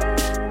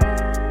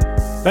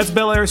 That's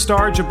Bel-Air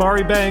star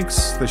Jabari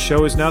Banks. The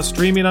show is now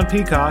streaming on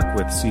Peacock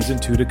with season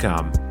 2 to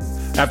come.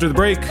 After the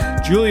break,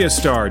 Julia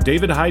star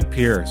David Hyde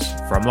Pierce.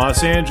 From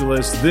Los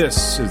Angeles,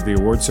 this is the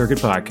Award Circuit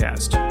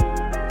Podcast.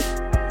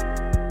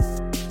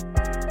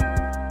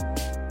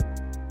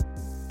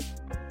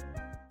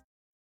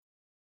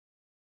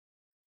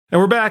 And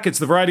we're back. It's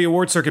the Variety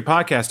Award Circuit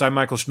Podcast. I'm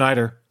Michael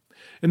Schneider.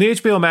 In the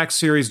HBO Max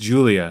series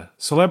Julia,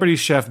 celebrity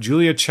chef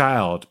Julia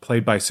Child,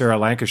 played by Sarah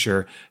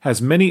Lancashire,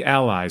 has many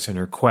allies in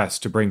her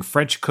quest to bring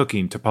French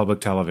cooking to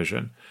public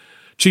television.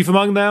 Chief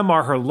among them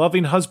are her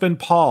loving husband,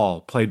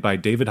 Paul, played by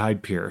David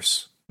Hyde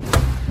Pierce. You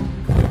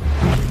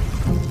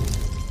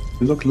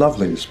look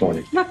lovely this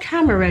morning. Not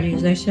camera ready,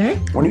 as they say.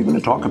 What are you going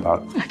to talk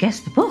about? I guess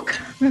the book.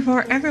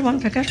 Before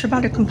everyone forgets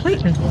about it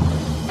completely.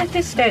 At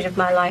this stage of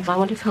my life, I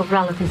want to feel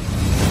relevant.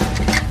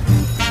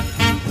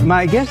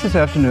 My guest this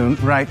afternoon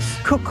writes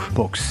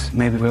cookbooks.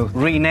 Maybe we'll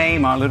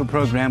rename our little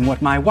program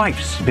What My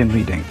Wife's Been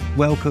Reading.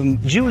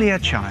 Welcome, Julia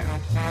Child.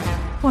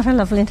 What a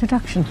lovely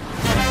introduction.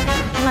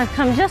 And I've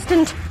come just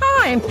in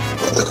time.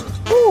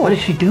 Ooh. What is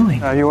she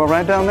doing? Are you all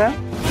right down there?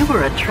 You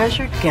were a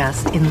treasured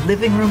guest in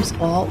living rooms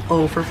all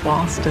over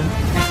Boston.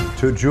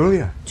 To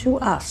Julia. To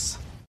us.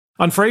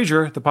 On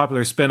Frasier, the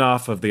popular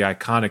spin-off of the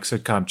iconic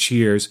sitcom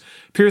Cheers,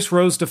 Pierce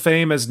rose to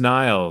fame as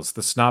Niles,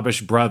 the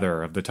snobbish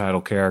brother of the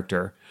title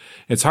character.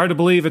 It's hard to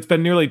believe it's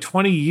been nearly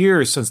 20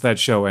 years since that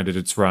show ended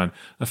its run,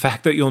 a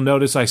fact that you'll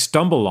notice I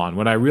stumble on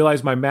when I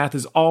realize my math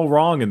is all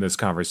wrong in this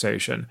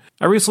conversation.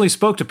 I recently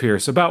spoke to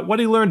Pierce about what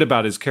he learned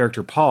about his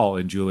character Paul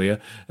in Julia,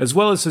 as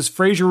well as his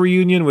Frasier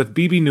reunion with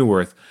Bebe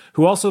Neuwirth,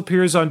 who also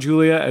appears on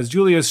Julia as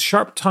Julia's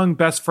sharp-tongued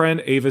best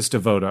friend Avis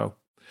Devoto.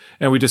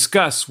 And we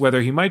discuss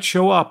whether he might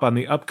show up on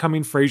the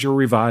upcoming Frasier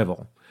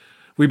revival.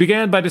 We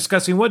began by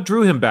discussing what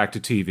drew him back to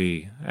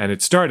TV, and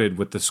it started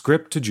with the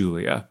script to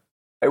Julia.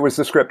 It was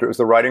the script. It was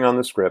the writing on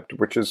the script,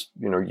 which is,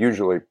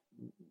 usually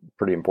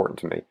pretty important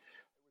to me.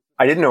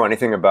 I didn't know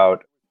anything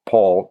about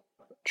Paul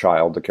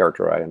Child, the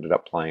character I ended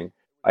up playing.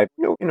 I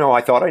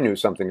thought I knew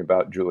something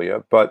about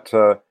Julia, but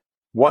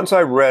once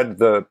I read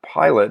the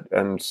pilot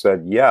and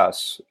said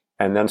yes,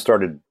 and then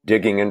started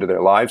digging into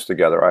their lives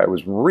together, I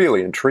was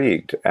really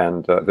intrigued.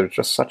 And they're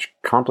just such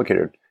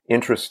complicated,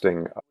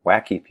 interesting,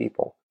 wacky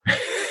people.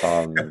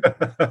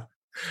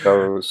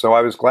 So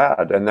I was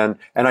glad. And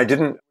I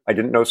didn't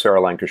know Sarah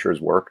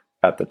Lancashire's work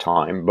at the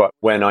time, but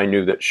when I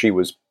knew that she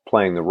was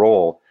playing the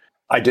role,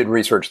 I did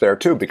research there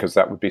too, because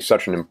that would be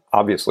such an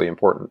obviously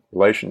important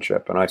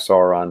relationship. And I saw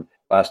her on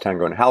Last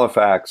Tango in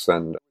Halifax,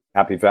 and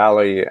Happy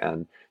Valley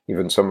and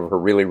even some of her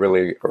really,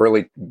 really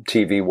early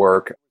TV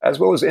work, as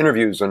well as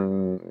interviews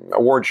and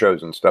award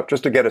shows and stuff,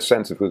 just to get a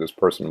sense of who this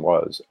person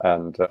was.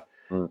 And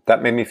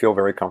that made me feel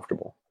very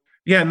comfortable.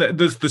 Yeah, and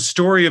the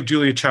story of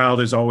Julia Child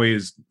is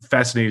always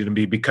fascinating to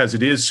me because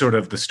it is sort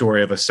of the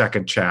story of a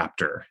second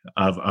chapter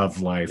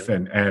of life.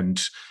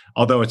 And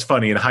although it's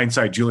funny, in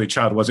hindsight, Julia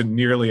Child wasn't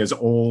nearly as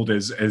old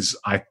as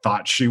I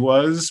thought she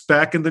was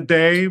back in the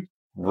day.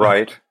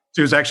 Right.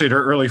 She was actually in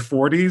her early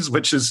 40s,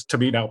 which is to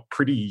me now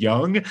pretty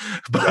young.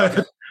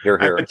 But Here.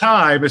 At the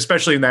time,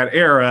 especially in that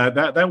era,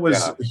 that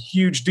was a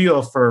huge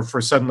deal for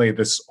suddenly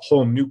this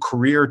whole new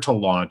career to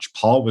launch.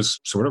 Paul was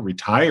sort of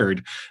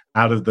retired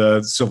out of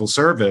the civil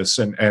service.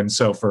 And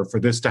so for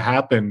this to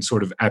happen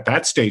sort of at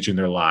that stage in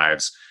their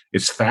lives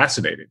is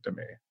fascinating to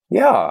me.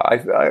 Yeah,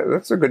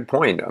 that's a good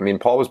point. I mean,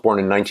 Paul was born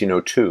in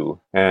 1902,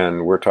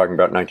 and we're talking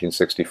about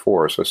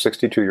 1964, so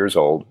 62 years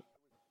old.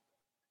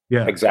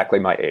 Yeah. Exactly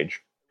my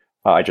age.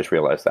 I just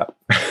realized that.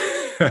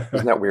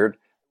 Isn't that weird?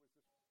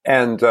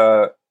 And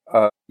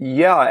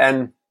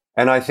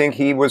and I think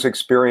he was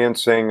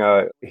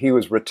experiencing, he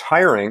was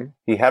retiring.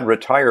 He had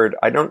retired.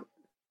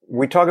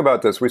 We talk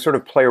about this. We sort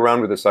of play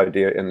around with this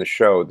idea in the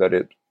show that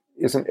it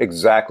isn't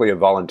exactly a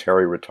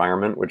voluntary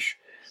retirement, which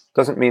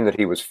doesn't mean that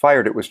he was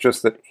fired. It was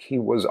just that he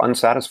was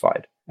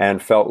unsatisfied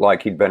and felt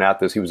like he'd been at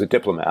this. He was a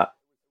diplomat.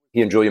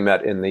 He and Julia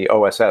met in the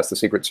OSS, the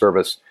Secret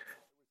Service,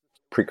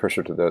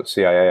 precursor to the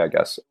CIA, I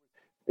guess,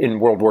 in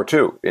World War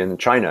II in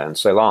China and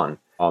Ceylon,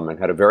 and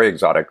had a very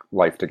exotic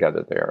life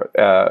together there.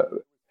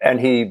 And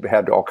he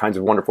had all kinds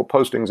of wonderful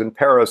postings in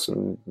Paris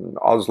and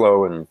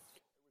Oslo and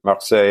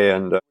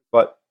Marseille.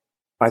 But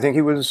I think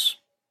he was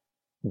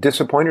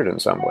disappointed in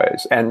some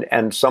ways.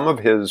 And some of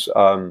his,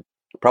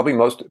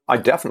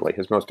 definitely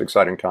his most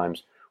exciting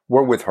times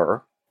were with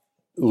her,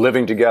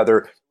 living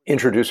together,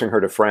 introducing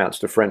her to France,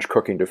 to French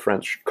cooking, to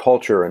French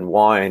culture and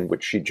wine,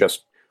 which she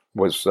just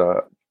was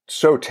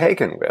so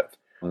taken with.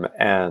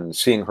 And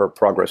seeing her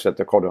progress at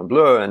the Cordon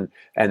Bleu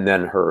and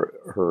then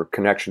her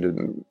connection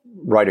to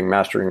writing,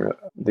 mastering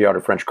the art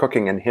of French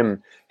cooking, and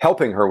him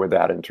helping her with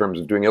that in terms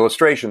of doing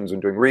illustrations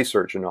and doing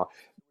research and all.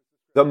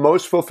 The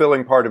most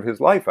fulfilling part of his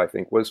life, I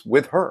think, was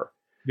with her.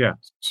 Yeah.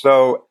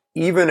 So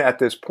even at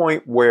this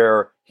point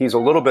where he's a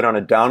little bit on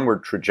a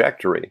downward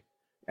trajectory,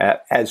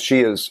 as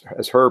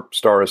her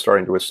star is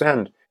starting to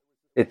ascend,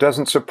 it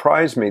doesn't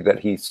surprise me that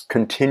he's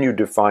continued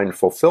to find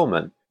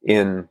fulfillment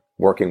in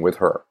working with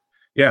her.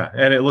 Yeah,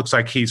 and it looks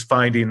like he's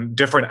finding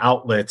different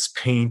outlets,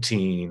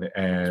 painting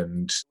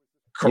and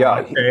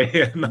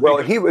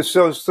karate. He was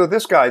so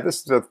this guy, this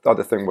is the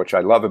other thing which I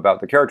love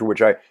about the character,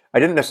 which I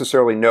didn't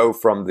necessarily know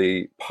from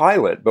the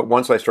pilot, but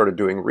once I started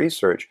doing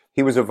research,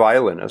 he was a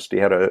violinist. He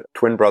had a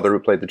twin brother who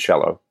played the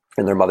cello,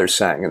 and their mother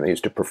sang, and they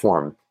used to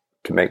perform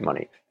to make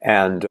money.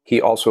 And he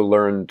also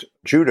learned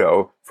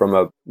judo from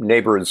a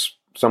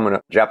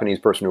Japanese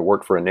person who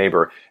worked for a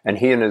neighbor, and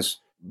he and his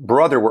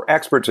brother were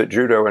experts at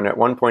judo, and at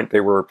one point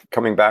they were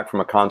coming back from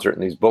a concert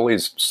and these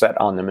bullies set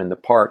on them in the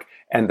park,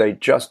 and they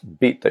just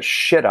beat the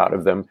shit out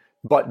of them,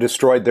 but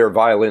destroyed their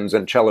violins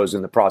and cellos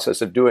in the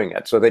process of doing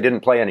it. So they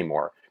didn't play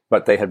anymore,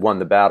 but they had won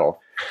the battle.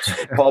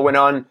 Paul went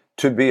on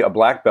to be a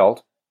black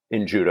belt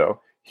in judo.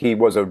 He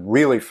was a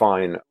really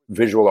fine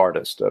visual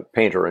artist, a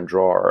painter and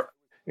drawer,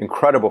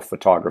 incredible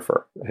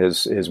photographer.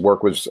 His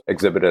work was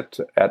exhibited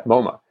at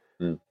MoMA,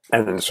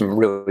 and some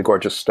really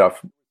gorgeous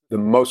stuff, the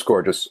most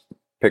gorgeous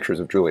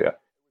pictures of Julia.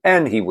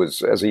 And he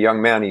was, as a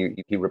young man,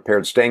 he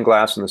repaired stained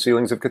glass in the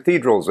ceilings of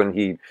cathedrals, and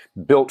he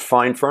built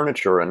fine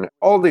furniture and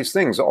all these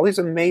things, all these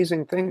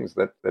amazing things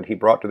that he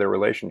brought to their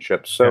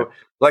relationship. So,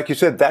 like you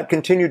said, that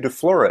continued to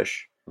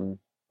flourish,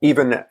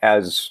 even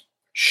as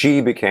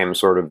she became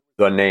sort of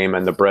the name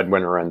and the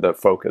breadwinner and the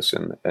focus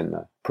in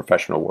the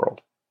professional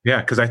world. Yeah,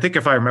 because I think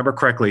if I remember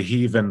correctly, he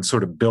even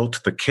sort of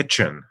built the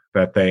kitchen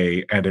that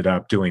they ended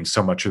up doing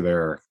so much of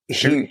their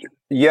shooting.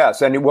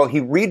 Yes, and he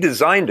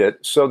redesigned it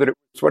so that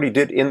it's what he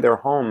did in their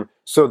home,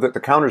 so that the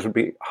counters would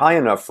be high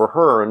enough for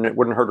her and it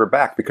wouldn't hurt her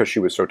back because she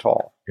was so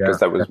tall, because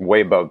that was way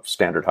above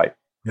standard height.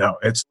 No,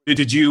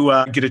 did you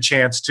get a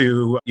chance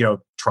to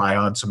try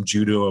on some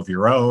judo of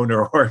your own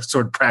or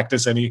sort of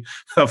practice any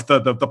of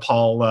the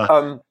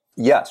Paul?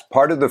 Yes,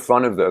 part of the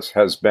fun of this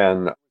has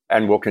been,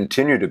 and will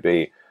continue to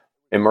be,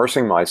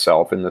 immersing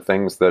myself in the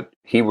things that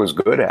he was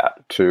good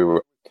at.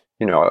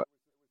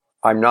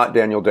 I'm not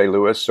Daniel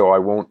Day-Lewis, so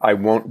I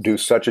won't do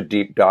such a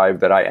deep dive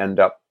that I end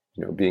up,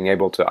 being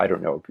able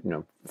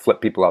to, flip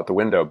people out the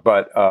window.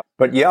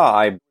 But yeah,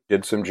 I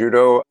did some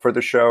judo for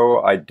the show.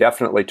 I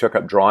definitely took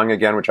up drawing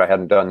again, which I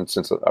hadn't done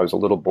since I was a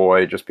little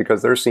boy, just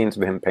because there's scenes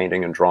of him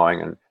painting and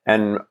drawing,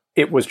 and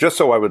it was just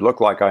so I would look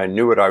like I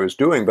knew what I was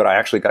doing, but I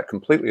actually got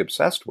completely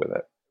obsessed with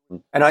it.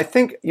 And I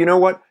think,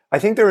 I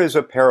think there is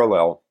a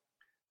parallel.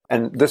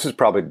 And this is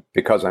probably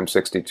because I'm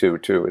 62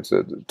 too.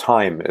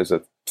 Time is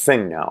a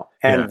thing now.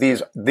 And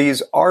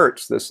these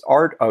arts, this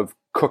art of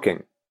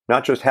cooking,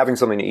 not just having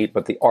something to eat,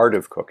 but the art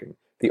of cooking,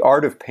 the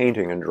art of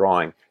painting and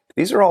drawing,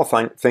 these are all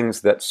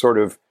things that sort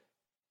of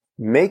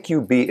make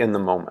you be in the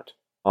moment.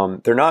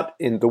 They're not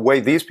in the way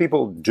these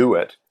people do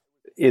it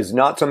is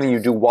not something you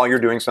do while you're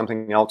doing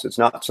something else. It's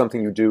not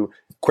something you do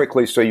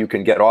quickly so you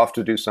can get off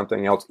to do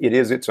something else. It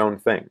is its own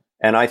thing.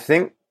 And I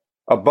think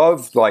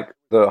above like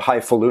the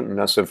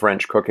highfalutenness of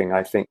French cooking,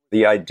 I think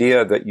the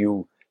idea that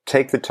you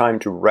take the time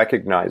to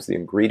recognize the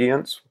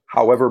ingredients,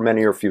 however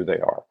many or few they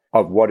are,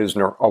 of what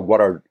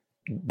are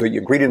the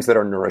ingredients that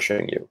are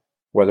nourishing you,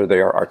 whether they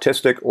are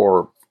artistic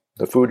or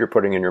the food you're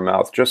putting in your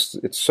mouth. Just,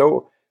 it's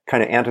so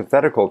kind of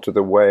antithetical to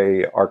the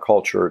way our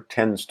culture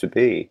tends to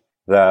be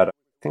that I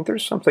think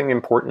there's something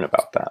important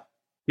about that.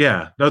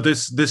 Yeah. No,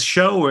 this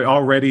show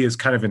already is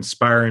kind of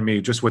inspiring me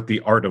just with the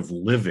art of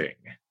living.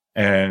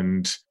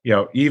 And,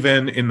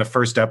 even in the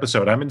first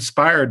episode, I'm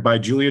inspired by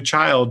Julia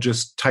Child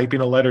just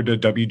typing a letter to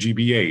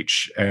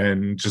WGBH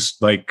and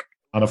just like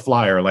on a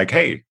flyer, like,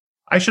 hey,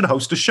 I should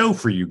host a show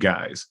for you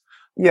guys.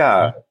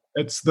 Yeah.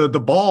 It's the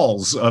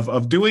balls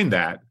of doing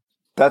that.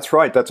 That's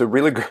right. That's a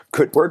really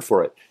good word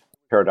for it,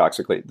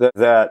 paradoxically.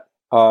 That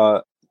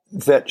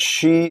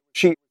she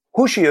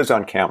who she is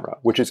on camera,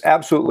 which is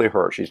absolutely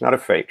her. She's not a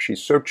fake.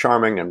 She's so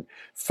charming and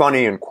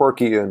funny and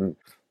quirky and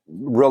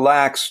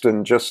relaxed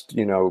and just,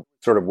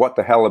 sort of what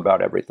the hell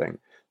about everything,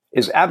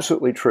 is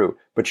absolutely true.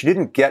 But she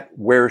didn't get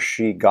where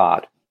she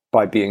got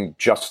by being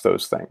just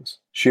those things.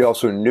 She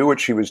also knew what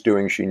she was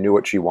doing. She knew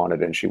what she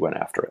wanted, and she went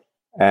after it.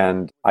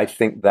 And I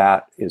think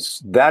that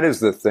is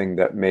the thing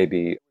that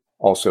maybe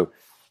also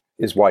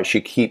is why she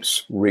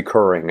keeps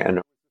recurring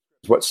and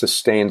what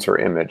sustains her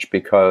image,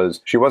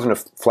 because she wasn't a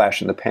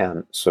flash in the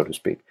pan, so to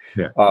speak.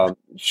 Yeah.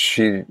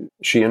 She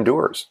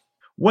endures.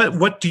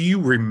 What do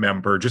you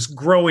remember just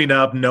growing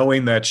up,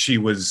 knowing that she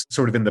was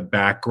sort of in the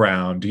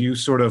background? Do you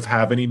sort of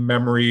have any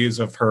memories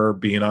of her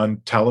being on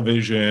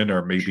television,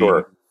 or maybe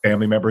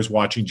family members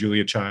watching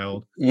Julia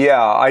Child?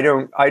 Yeah, I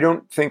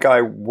don't think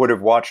I would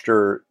have watched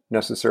her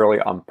necessarily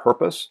on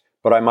purpose,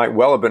 but I might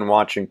well have been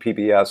watching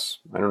PBS,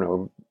 I don't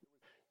know,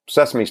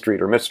 Sesame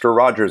Street or Mr.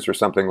 Rogers or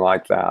something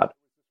like that.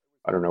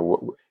 I don't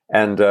know.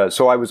 And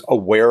so I was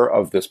aware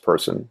of this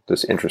person,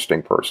 this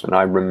interesting person.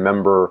 I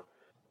remember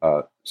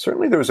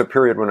certainly there was a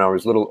period when I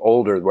was a little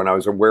older when I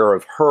was aware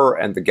of her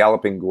and the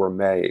Galloping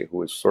Gourmet, who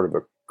was sort of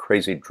a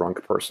crazy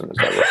drunk person, as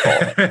I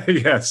recall.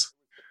 Yes.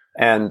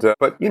 And,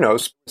 but,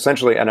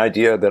 essentially an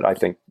idea that I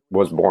think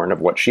was born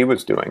of what she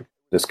was doing.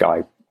 This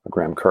guy,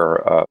 Graham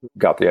Kerr,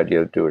 got the idea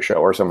to do a show,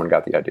 or someone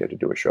got the idea to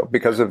do a show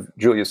because of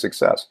Julia's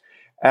success.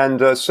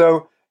 And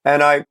so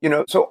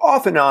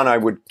off and on I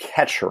would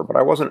catch her, but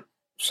I wasn't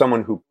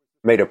someone who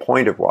made a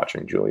point of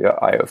watching Julia.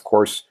 I, of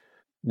course,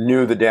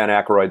 knew the Dan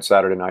Aykroyd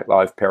Saturday Night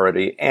Live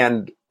parody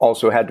and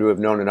also had to have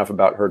known enough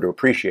about her to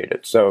appreciate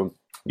it. So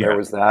there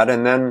was that.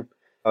 And then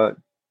I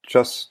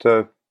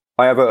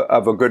have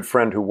a good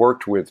friend who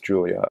worked with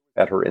Julia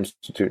at her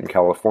institute in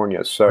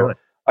California. So really?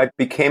 I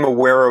became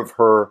aware of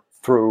her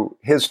through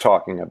his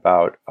talking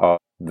about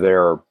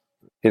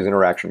his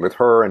interaction with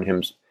her and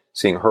him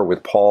seeing her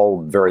with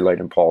Paul very late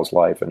in Paul's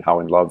life and how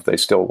in love they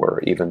still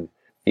were, even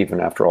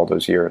after all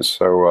those years.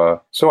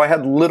 So I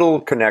had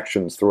little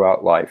connections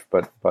throughout life,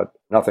 but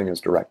nothing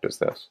as direct as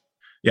this.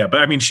 Yeah,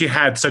 but I mean, she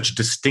had such a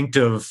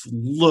distinctive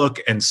look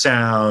and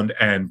sound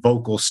and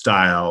vocal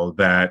style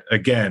that,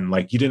 again,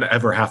 like you didn't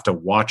ever have to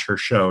watch her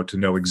show to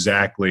know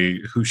exactly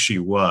who she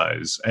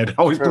was. And it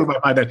always blew my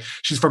mind that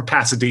she's from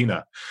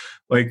Pasadena.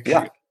 Like,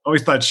 I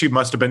always thought she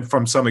must have been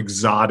from some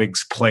exotic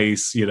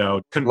place,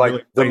 couldn't like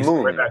really the place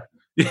moon.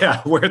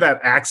 where that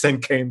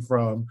accent came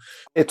from.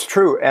 It's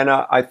true. And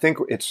I think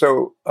it's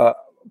so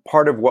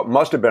part of what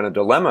must have been a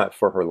dilemma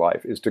for her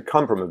life is to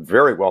come from a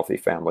very wealthy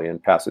family in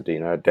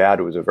Pasadena, a dad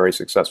who was a very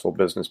successful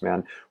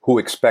businessman who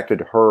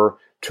expected her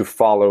to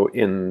follow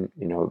in,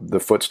 the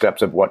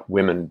footsteps of what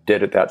women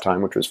did at that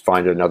time, which was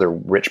find another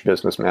rich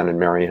businessman and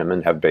marry him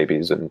and have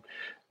babies and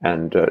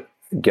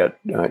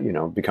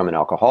become an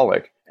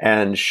alcoholic.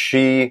 And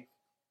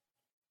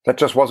that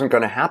just wasn't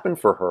going to happen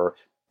for her.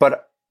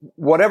 But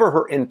whatever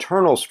her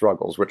internal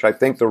struggles, which I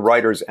think the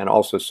writers and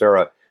also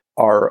Sarah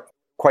are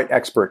quite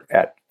expert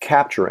at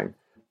capturing,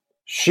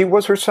 she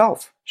was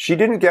herself. She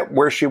didn't get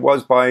where she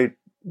was by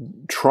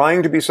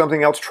trying to be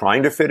something else,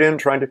 trying to fit in,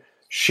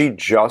 she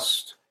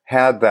just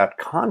had that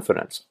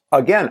confidence.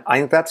 Again, I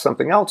think that's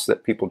something else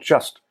that people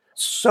just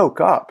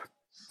soak up,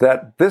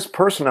 that this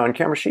person on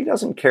camera, she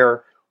doesn't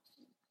care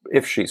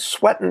if she's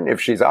sweating, if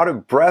she's out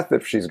of breath,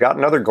 if she's got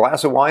another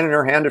glass of wine in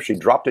her hand, if she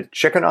dropped a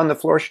chicken on the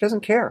floor, she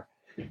doesn't care.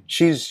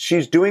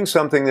 She's doing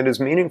something that is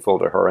meaningful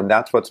to her, and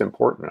that's what's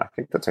important. I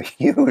think that's a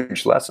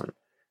huge lesson.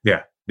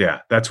 Yeah.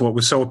 That's what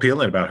was so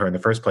appealing about her in the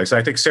first place.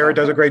 I think Sarah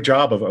does a great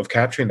job of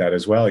capturing that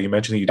as well. You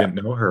mentioned that you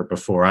didn't know her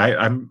before.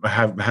 I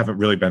haven't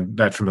really been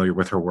that familiar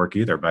with her work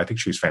either, but I think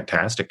she's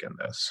fantastic in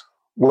this.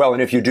 Well,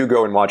 and if you do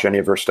go and watch any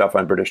of her stuff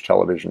on British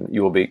television,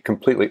 you will be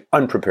completely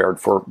unprepared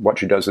for what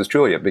she does as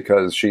Julia,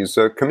 because she's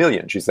a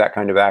chameleon. She's that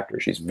kind of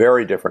actor. She's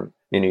very different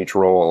in each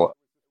role.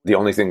 The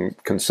only thing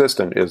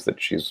consistent is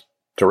that she's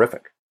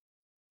terrific.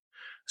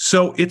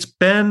 So it's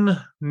been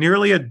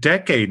nearly a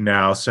decade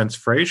now since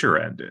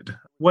Frasier ended.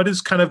 what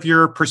is kind of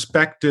your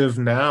perspective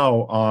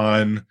now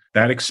on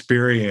that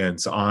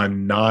experience,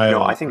 on Nile?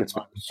 No, I think it's,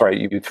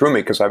 sorry, you threw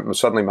me because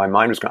suddenly my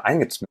mind was going, I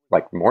think it's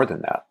like more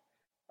than that.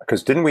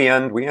 Because didn't we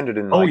ended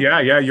in like,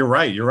 you're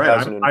right.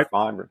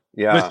 2005.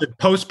 Listen,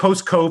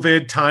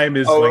 post-COVID time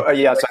is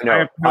yes, I know. I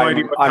have no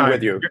idea what I'm time.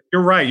 with you.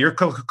 You're right. You're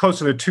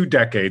closer to 2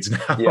 decades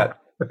now. Yeah.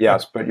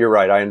 Yes, but you're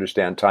right. I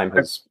understand time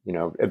has,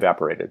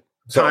 evaporated.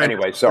 So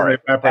anyway, sorry.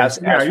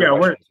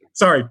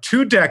 Sorry,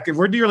 2 decades.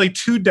 We're nearly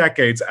 2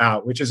 decades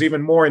out, which is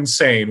even more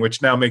insane,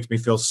 which now makes me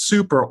feel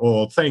super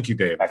old. Thank you,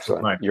 Dave.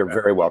 Excellent. You're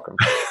very welcome.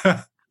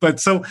 But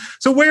so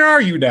where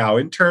are you now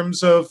in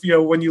terms of,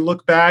 when you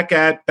look back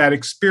at that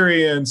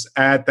experience,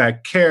 at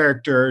that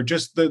character,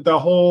 just the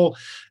whole,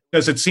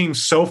 does it seem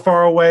so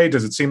far away?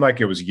 Does it seem like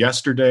it was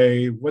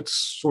yesterday? What's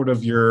sort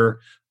of your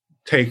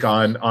take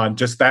on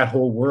just that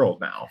whole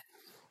world now?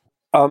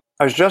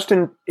 I was just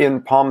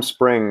in Palm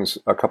Springs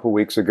a couple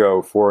weeks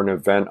ago for an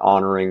event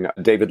honoring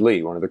David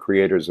Lee, one of the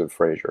creators of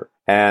Frasier.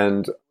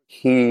 And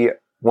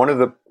one of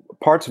the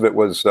parts of it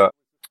was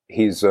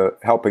he's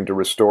helping to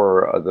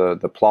restore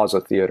the Plaza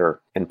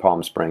Theater in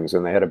Palm Springs.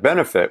 And they had a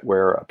benefit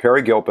where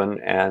Perry Gilpin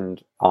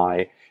and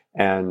I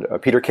and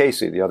Peter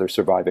Casey, the other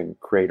surviving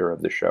creator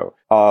of the show,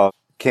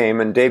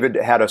 came, and David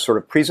had a sort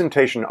of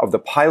presentation of the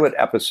pilot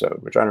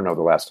episode, which I don't know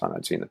the last time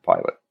I'd seen the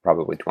pilot,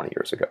 probably 20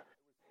 years ago.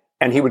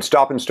 And he would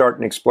stop and start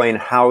and explain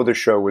how the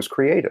show was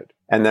created.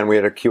 And then we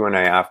had a Q&A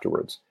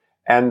afterwards.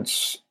 And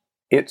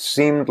it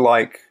seemed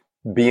like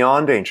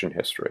beyond ancient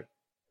history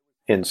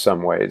in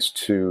some ways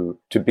to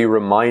be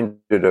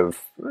reminded of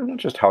not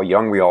just how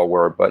young we all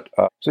were, but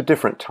it's a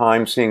different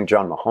time, seeing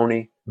John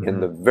Mahoney in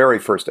the very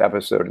first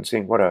episode and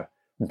seeing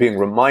being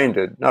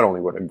reminded not only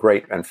what a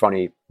great and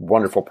funny,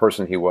 wonderful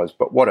person he was,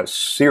 but what a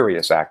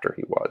serious actor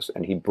he was.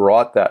 And he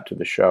brought that to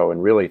the show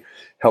and really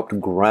helped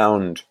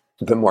ground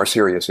the more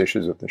serious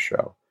issues of the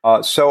show.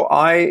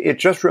 It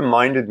just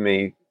reminded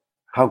me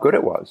how good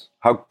it was,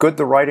 how good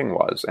the writing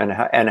was, and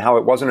how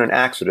it wasn't an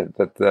accident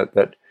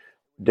that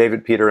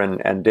David Peter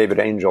and David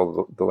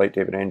Angel, the late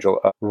David Angel,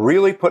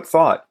 really put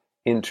thought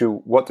into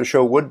what the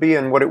show would be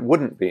and what it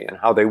wouldn't be, and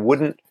how they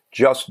wouldn't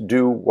just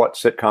do what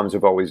sitcoms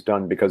have always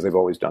done because they've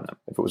always done them.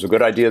 If it was a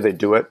good idea, they'd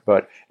do it,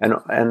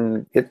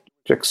 and it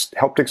just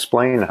helped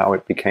explain how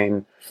it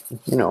became,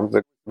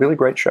 the really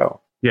great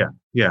show.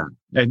 Yeah.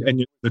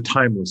 And the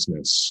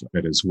timelessness of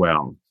it as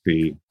well.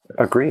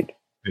 Agreed.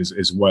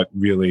 Is what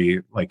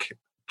really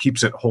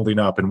keeps it holding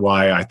up, and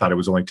why I thought it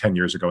was only 10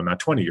 years ago, not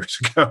 20 years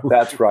ago.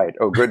 That's right.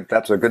 Oh, good.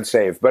 That's a good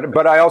save.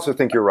 But I also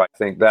think you're right. I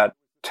think that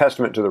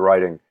testament to the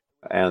writing,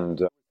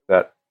 and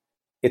that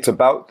it's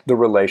about the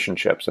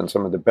relationships, and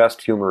some of the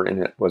best humor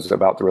in it was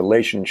about the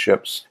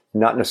relationships,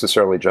 not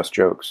necessarily just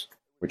jokes,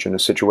 which in a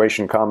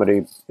situation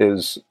comedy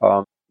is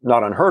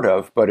not unheard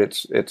of, but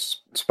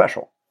it's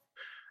special.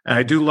 And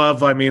I do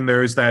love,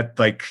 there's that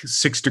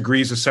 6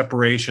 degrees of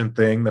separation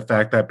thing. The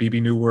fact that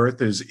Bebe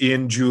Neuwirth is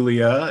in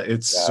Julia,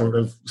 it's sort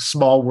of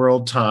small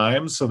world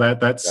time. So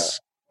that's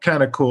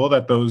kind of cool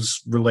that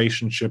those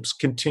relationships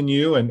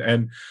continue,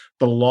 and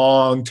the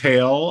long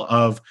tail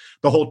of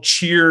the whole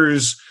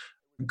Cheers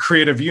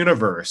creative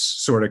universe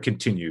sort of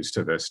continues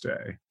to this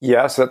day.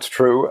 Yes, that's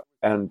true.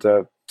 And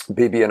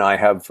Bebe and I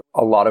have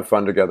a lot of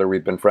fun together.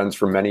 We've been friends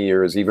for many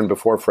years, even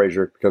before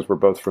Frasier, because we're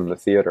both from the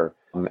theater.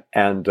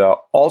 And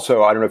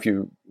also, I don't know if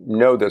you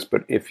know this,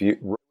 but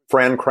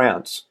Fran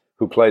Krantz,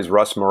 who plays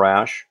Russ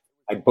Marash,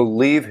 I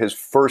believe his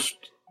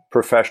first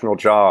professional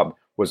job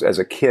was as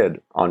a kid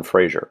on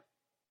Frasier.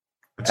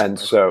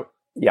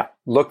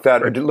 Look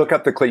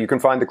up the clip. You can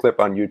find the clip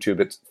on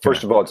YouTube.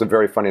 First of all, it's a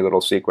very funny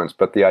little sequence,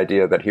 but the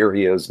idea that here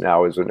he is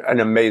now is an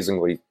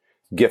amazingly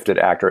gifted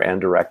actor and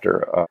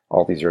director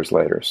all these years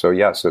later. So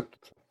yes, it's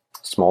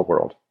a small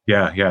world.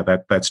 Yeah,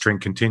 that string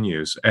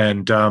continues.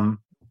 And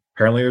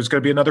apparently there's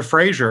going to be another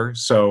Frasier.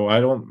 So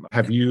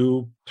have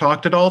you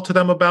talked at all to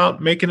them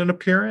about making an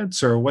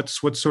appearance, or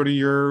what's sort of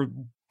your...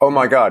 Oh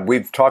my God,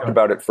 we've talked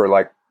about it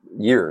for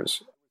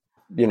years.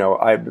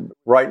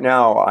 Right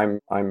now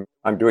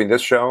I'm doing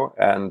this show,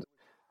 and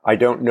I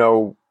don't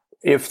know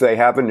if they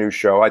have a new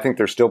show. I think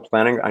they're still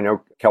planning. I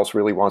know Kels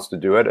really wants to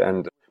do it,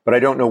 but I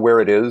don't know where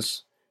it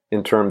is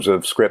in terms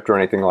of script or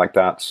anything like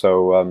that.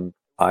 So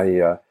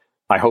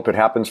I hope it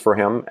happens for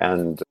him,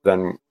 and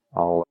then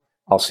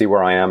I'll see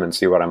where I am and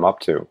see what I'm up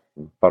to.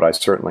 But I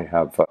certainly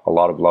have a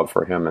lot of love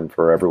for him and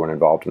for everyone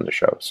involved in the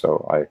show.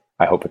 So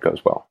I hope it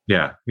goes well.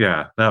 Yeah.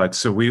 No,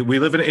 we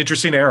live in an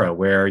interesting era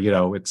where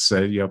it's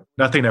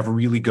nothing ever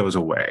really goes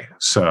away.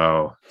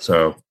 So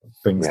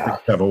things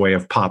have a way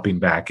of popping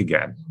back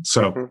again.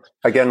 So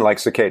again, like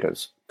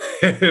cicadas.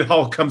 It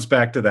all comes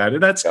back to that.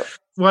 And that's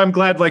well, I'm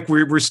glad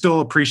we're still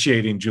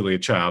appreciating Julia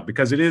Child,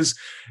 because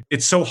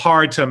it's so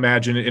hard to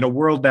imagine in a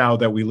world now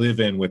that we live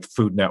in with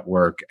Food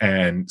Network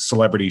and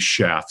celebrity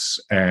chefs,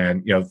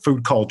 and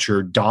food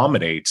culture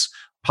dominates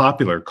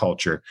popular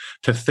culture,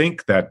 to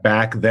think that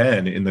back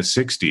then in the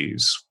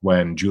 60s,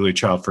 when Julia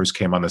Child first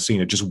came on the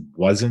scene, it just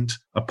wasn't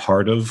a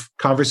part of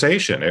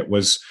conversation. It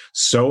was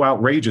so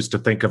outrageous to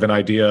think of an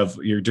idea of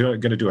you're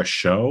going to do a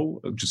show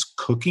of just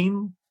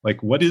cooking.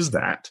 Like, what is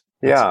that?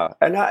 Yeah.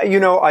 And,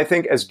 I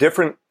think as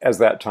different as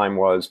that time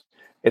was,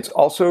 it's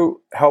also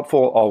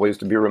helpful always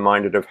to be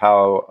reminded of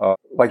how,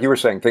 like you were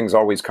saying, things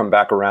always come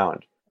back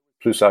around.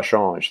 Plus ça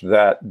change.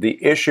 That the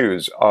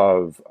issues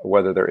of,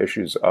 whether they're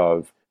issues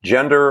of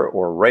gender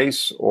or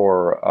race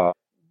or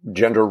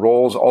gender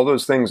roles, all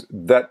those things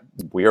that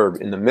we are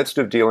in the midst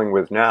of dealing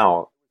with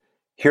now,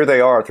 here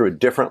they are through a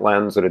different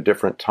lens at a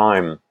different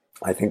time.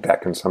 I think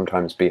that can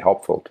sometimes be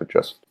helpful to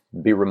just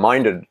be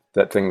reminded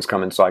that things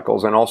come in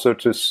cycles and also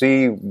to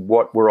see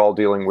what we're all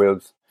dealing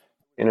with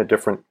in a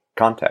different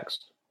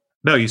context.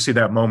 No, you see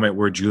that moment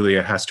where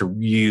Julia has to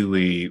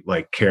really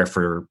care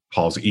for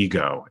Paul's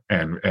ego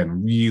and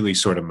really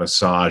sort of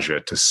massage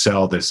it to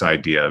sell this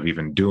idea of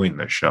even doing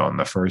the show in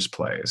the first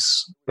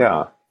place.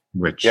 Yeah.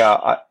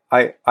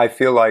 I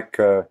feel like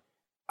the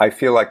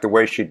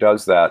way she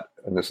does that,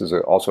 and this is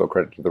also a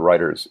credit to the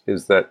writers,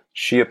 is that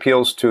she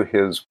appeals to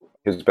his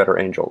better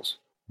angels.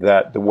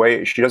 That the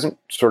way she doesn't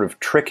sort of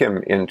trick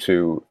him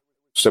into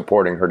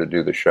supporting her to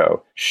do the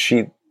show,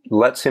 she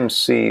lets him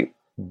see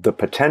the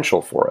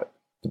potential for it,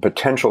 the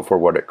potential for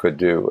what it could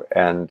do,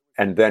 and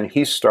then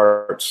he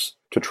starts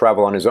to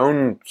travel on his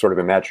own sort of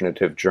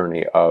imaginative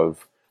journey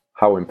of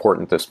how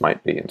important this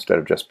might be, instead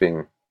of just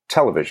being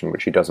television,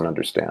 which he doesn't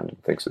understand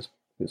and thinks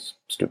is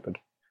stupid.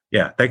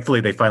 Yeah,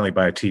 thankfully they finally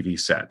buy a TV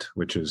set,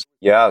 which is...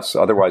 Yes,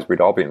 otherwise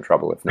we'd all be in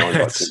trouble if no one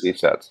bought TV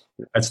sets.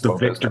 That's the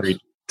victory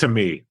to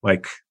me.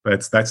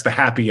 That's the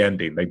happy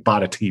ending. They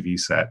bought a TV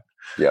set.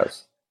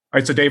 Yes. All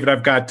right, so David,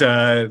 I've got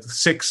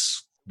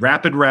 6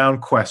 rapid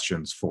round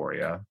questions for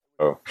you.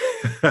 Oh.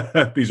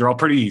 These are all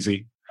pretty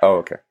easy. Oh,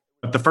 okay.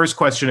 But the first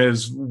question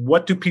is,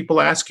 what do people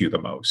ask you the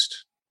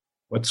most?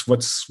 What's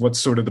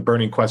sort of the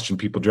burning question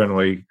people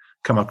generally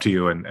come up to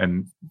you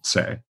and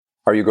say?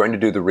 Are you going to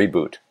do the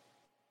reboot?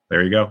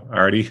 There you go. I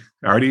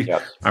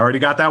already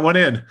got that one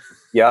in.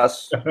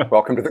 Yes.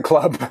 Welcome to the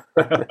club.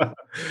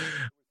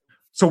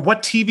 So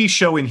what TV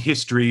show in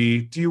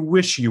history do you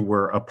wish you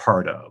were a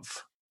part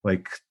of?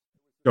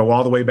 Go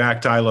all the way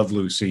back to I Love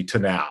Lucy to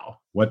now.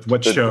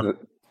 What show?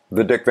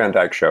 The Dick Van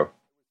Dyke Show.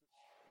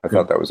 I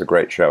thought that was a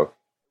great show.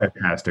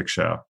 Fantastic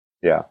show.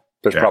 Yeah.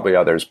 There's probably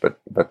others, but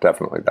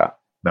definitely that.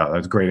 No,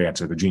 that's a great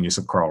answer. The Genius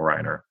of Carl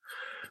Reiner.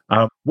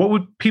 What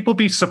would people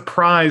be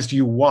surprised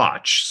you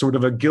watch? Sort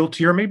of a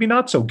guilty or maybe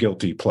not so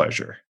guilty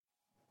pleasure?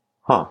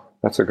 Huh.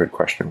 That's a good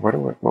question. What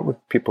would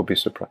people be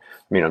surprised?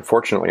 I mean,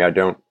 unfortunately, I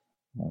don't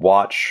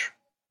watch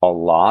a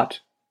lot.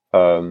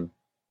 What do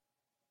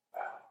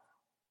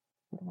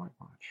I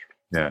watch?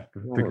 Yeah.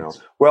 I don't know.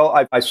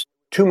 Well, I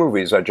 2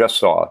 movies I just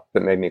saw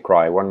that made me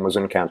cry. One was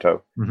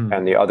Encanto,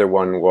 and the other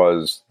one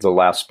was the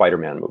last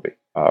Spider-Man movie,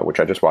 which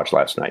I just watched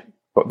last night.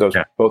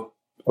 Both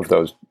of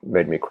those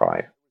made me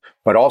cry.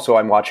 But also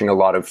I'm watching a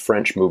lot of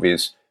French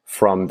movies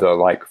from the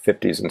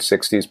 50s and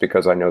 60s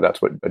because I know that's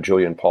what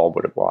Julian Paul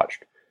would have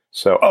watched.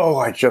 So,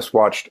 I just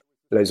watched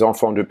Les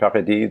Enfants du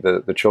Paradis,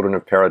 the Children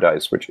of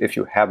Paradise, which if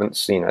you haven't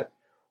seen it,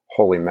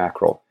 holy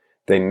mackerel.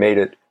 They made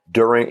it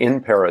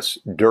in Paris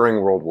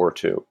during World War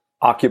II,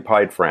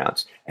 occupied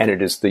France. And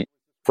it is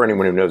for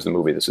anyone who knows the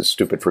movie, this is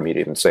stupid for me to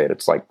even say it.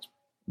 It's like,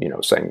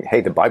 saying,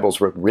 hey, the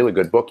Bible's a really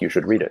good book. You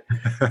should read it.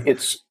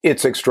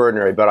 It's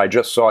extraordinary, but I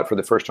just saw it for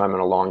the first time in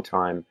a long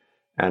time.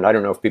 And I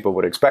don't know if people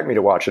would expect me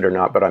to watch it or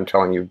not, but I'm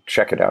telling you,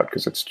 check it out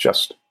because it's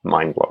just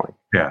mind-blowing.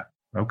 Yeah.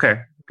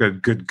 Okay.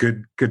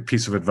 Good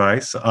piece of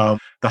advice. The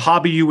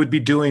hobby you would be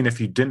doing if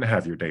you didn't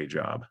have your day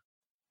job?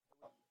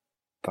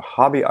 The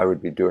hobby I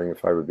would be doing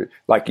if I would be...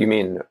 you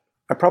mean,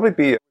 I'd probably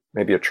be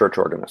maybe a church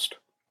organist.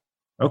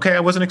 Okay, I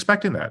wasn't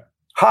expecting that.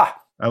 Ha!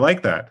 I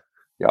like that.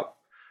 Yep.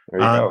 There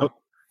you go.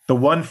 The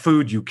one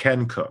food you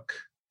can cook?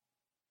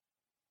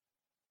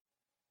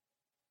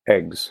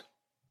 Eggs.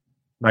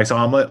 Nice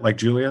omelet like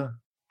Julia?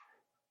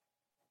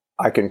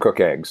 I can cook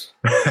eggs.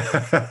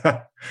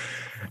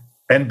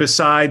 And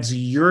besides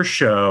your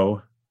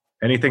show,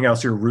 anything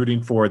else you're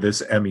rooting for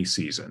this Emmy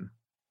season?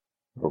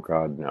 Oh,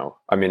 God, no.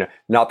 I mean,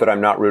 not that I'm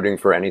not rooting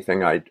for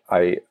anything. I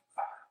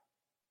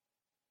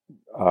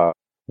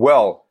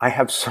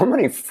have so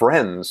many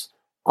friends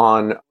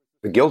on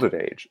the Gilded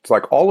Age. It's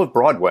like all of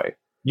Broadway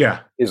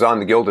is on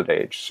the Gilded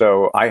Age.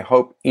 So I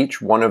hope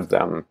each one of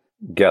them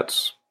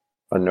gets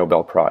a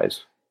Nobel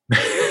Prize.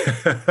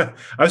 I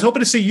was hoping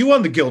to see you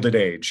on the Gilded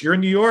Age. You're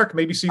in New York,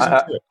 maybe season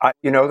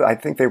 2. I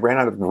think they ran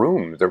out of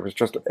room. There was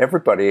just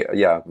everybody.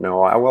 Yeah,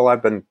 no.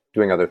 I've been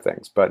doing other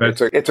things, but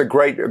it's a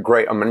great,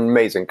 an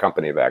amazing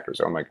company of actors.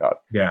 Oh my God.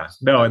 Yeah,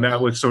 no, and that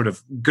was sort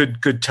of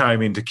good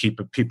timing to keep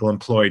people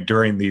employed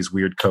during these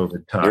weird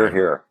COVID times. You're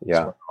here,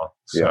 yeah.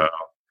 So,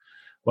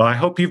 well, I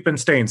hope you've been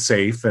staying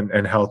safe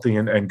and healthy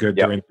and good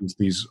during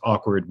these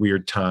awkward,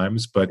 weird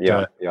times. But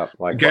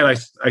again,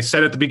 I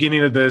said at the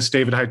beginning of this,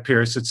 David Hyde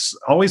Pierce, it's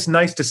always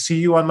nice to see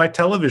you on my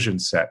television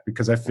set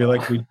because I feel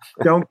like we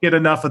don't get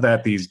enough of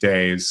that these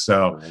days.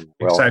 So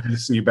excited to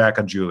see you back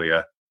on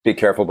Julia. Be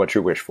careful what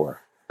you wish for.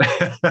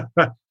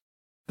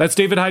 That's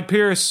David Hyde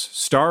Pierce,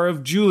 star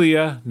of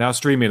Julia, now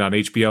streaming on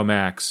HBO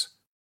Max.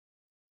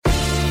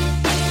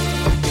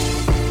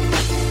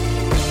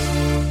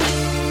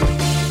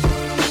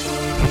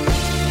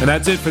 And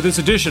that's it for this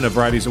edition of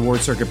Variety's Award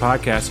Circuit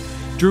podcast.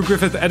 Drew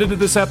Griffith edited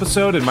this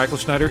episode, and Michael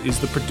Schneider is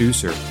the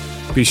producer.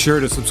 Be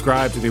sure to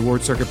subscribe to the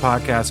Award Circuit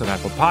podcast on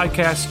Apple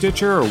Podcasts,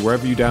 Stitcher, or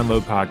wherever you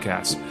download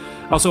podcasts.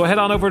 Also, head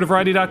on over to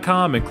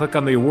Variety.com and click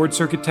on the Award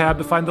Circuit tab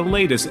to find the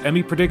latest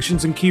Emmy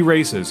predictions and key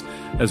races,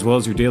 as well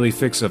as your daily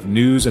fix of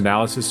news,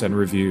 analysis, and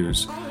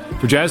reviews.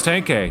 For Jazz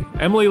Tanke,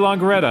 Emily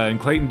Longaretta,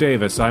 and Clayton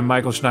Davis, I'm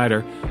Michael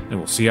Schneider, and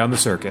we'll see you on the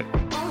circuit.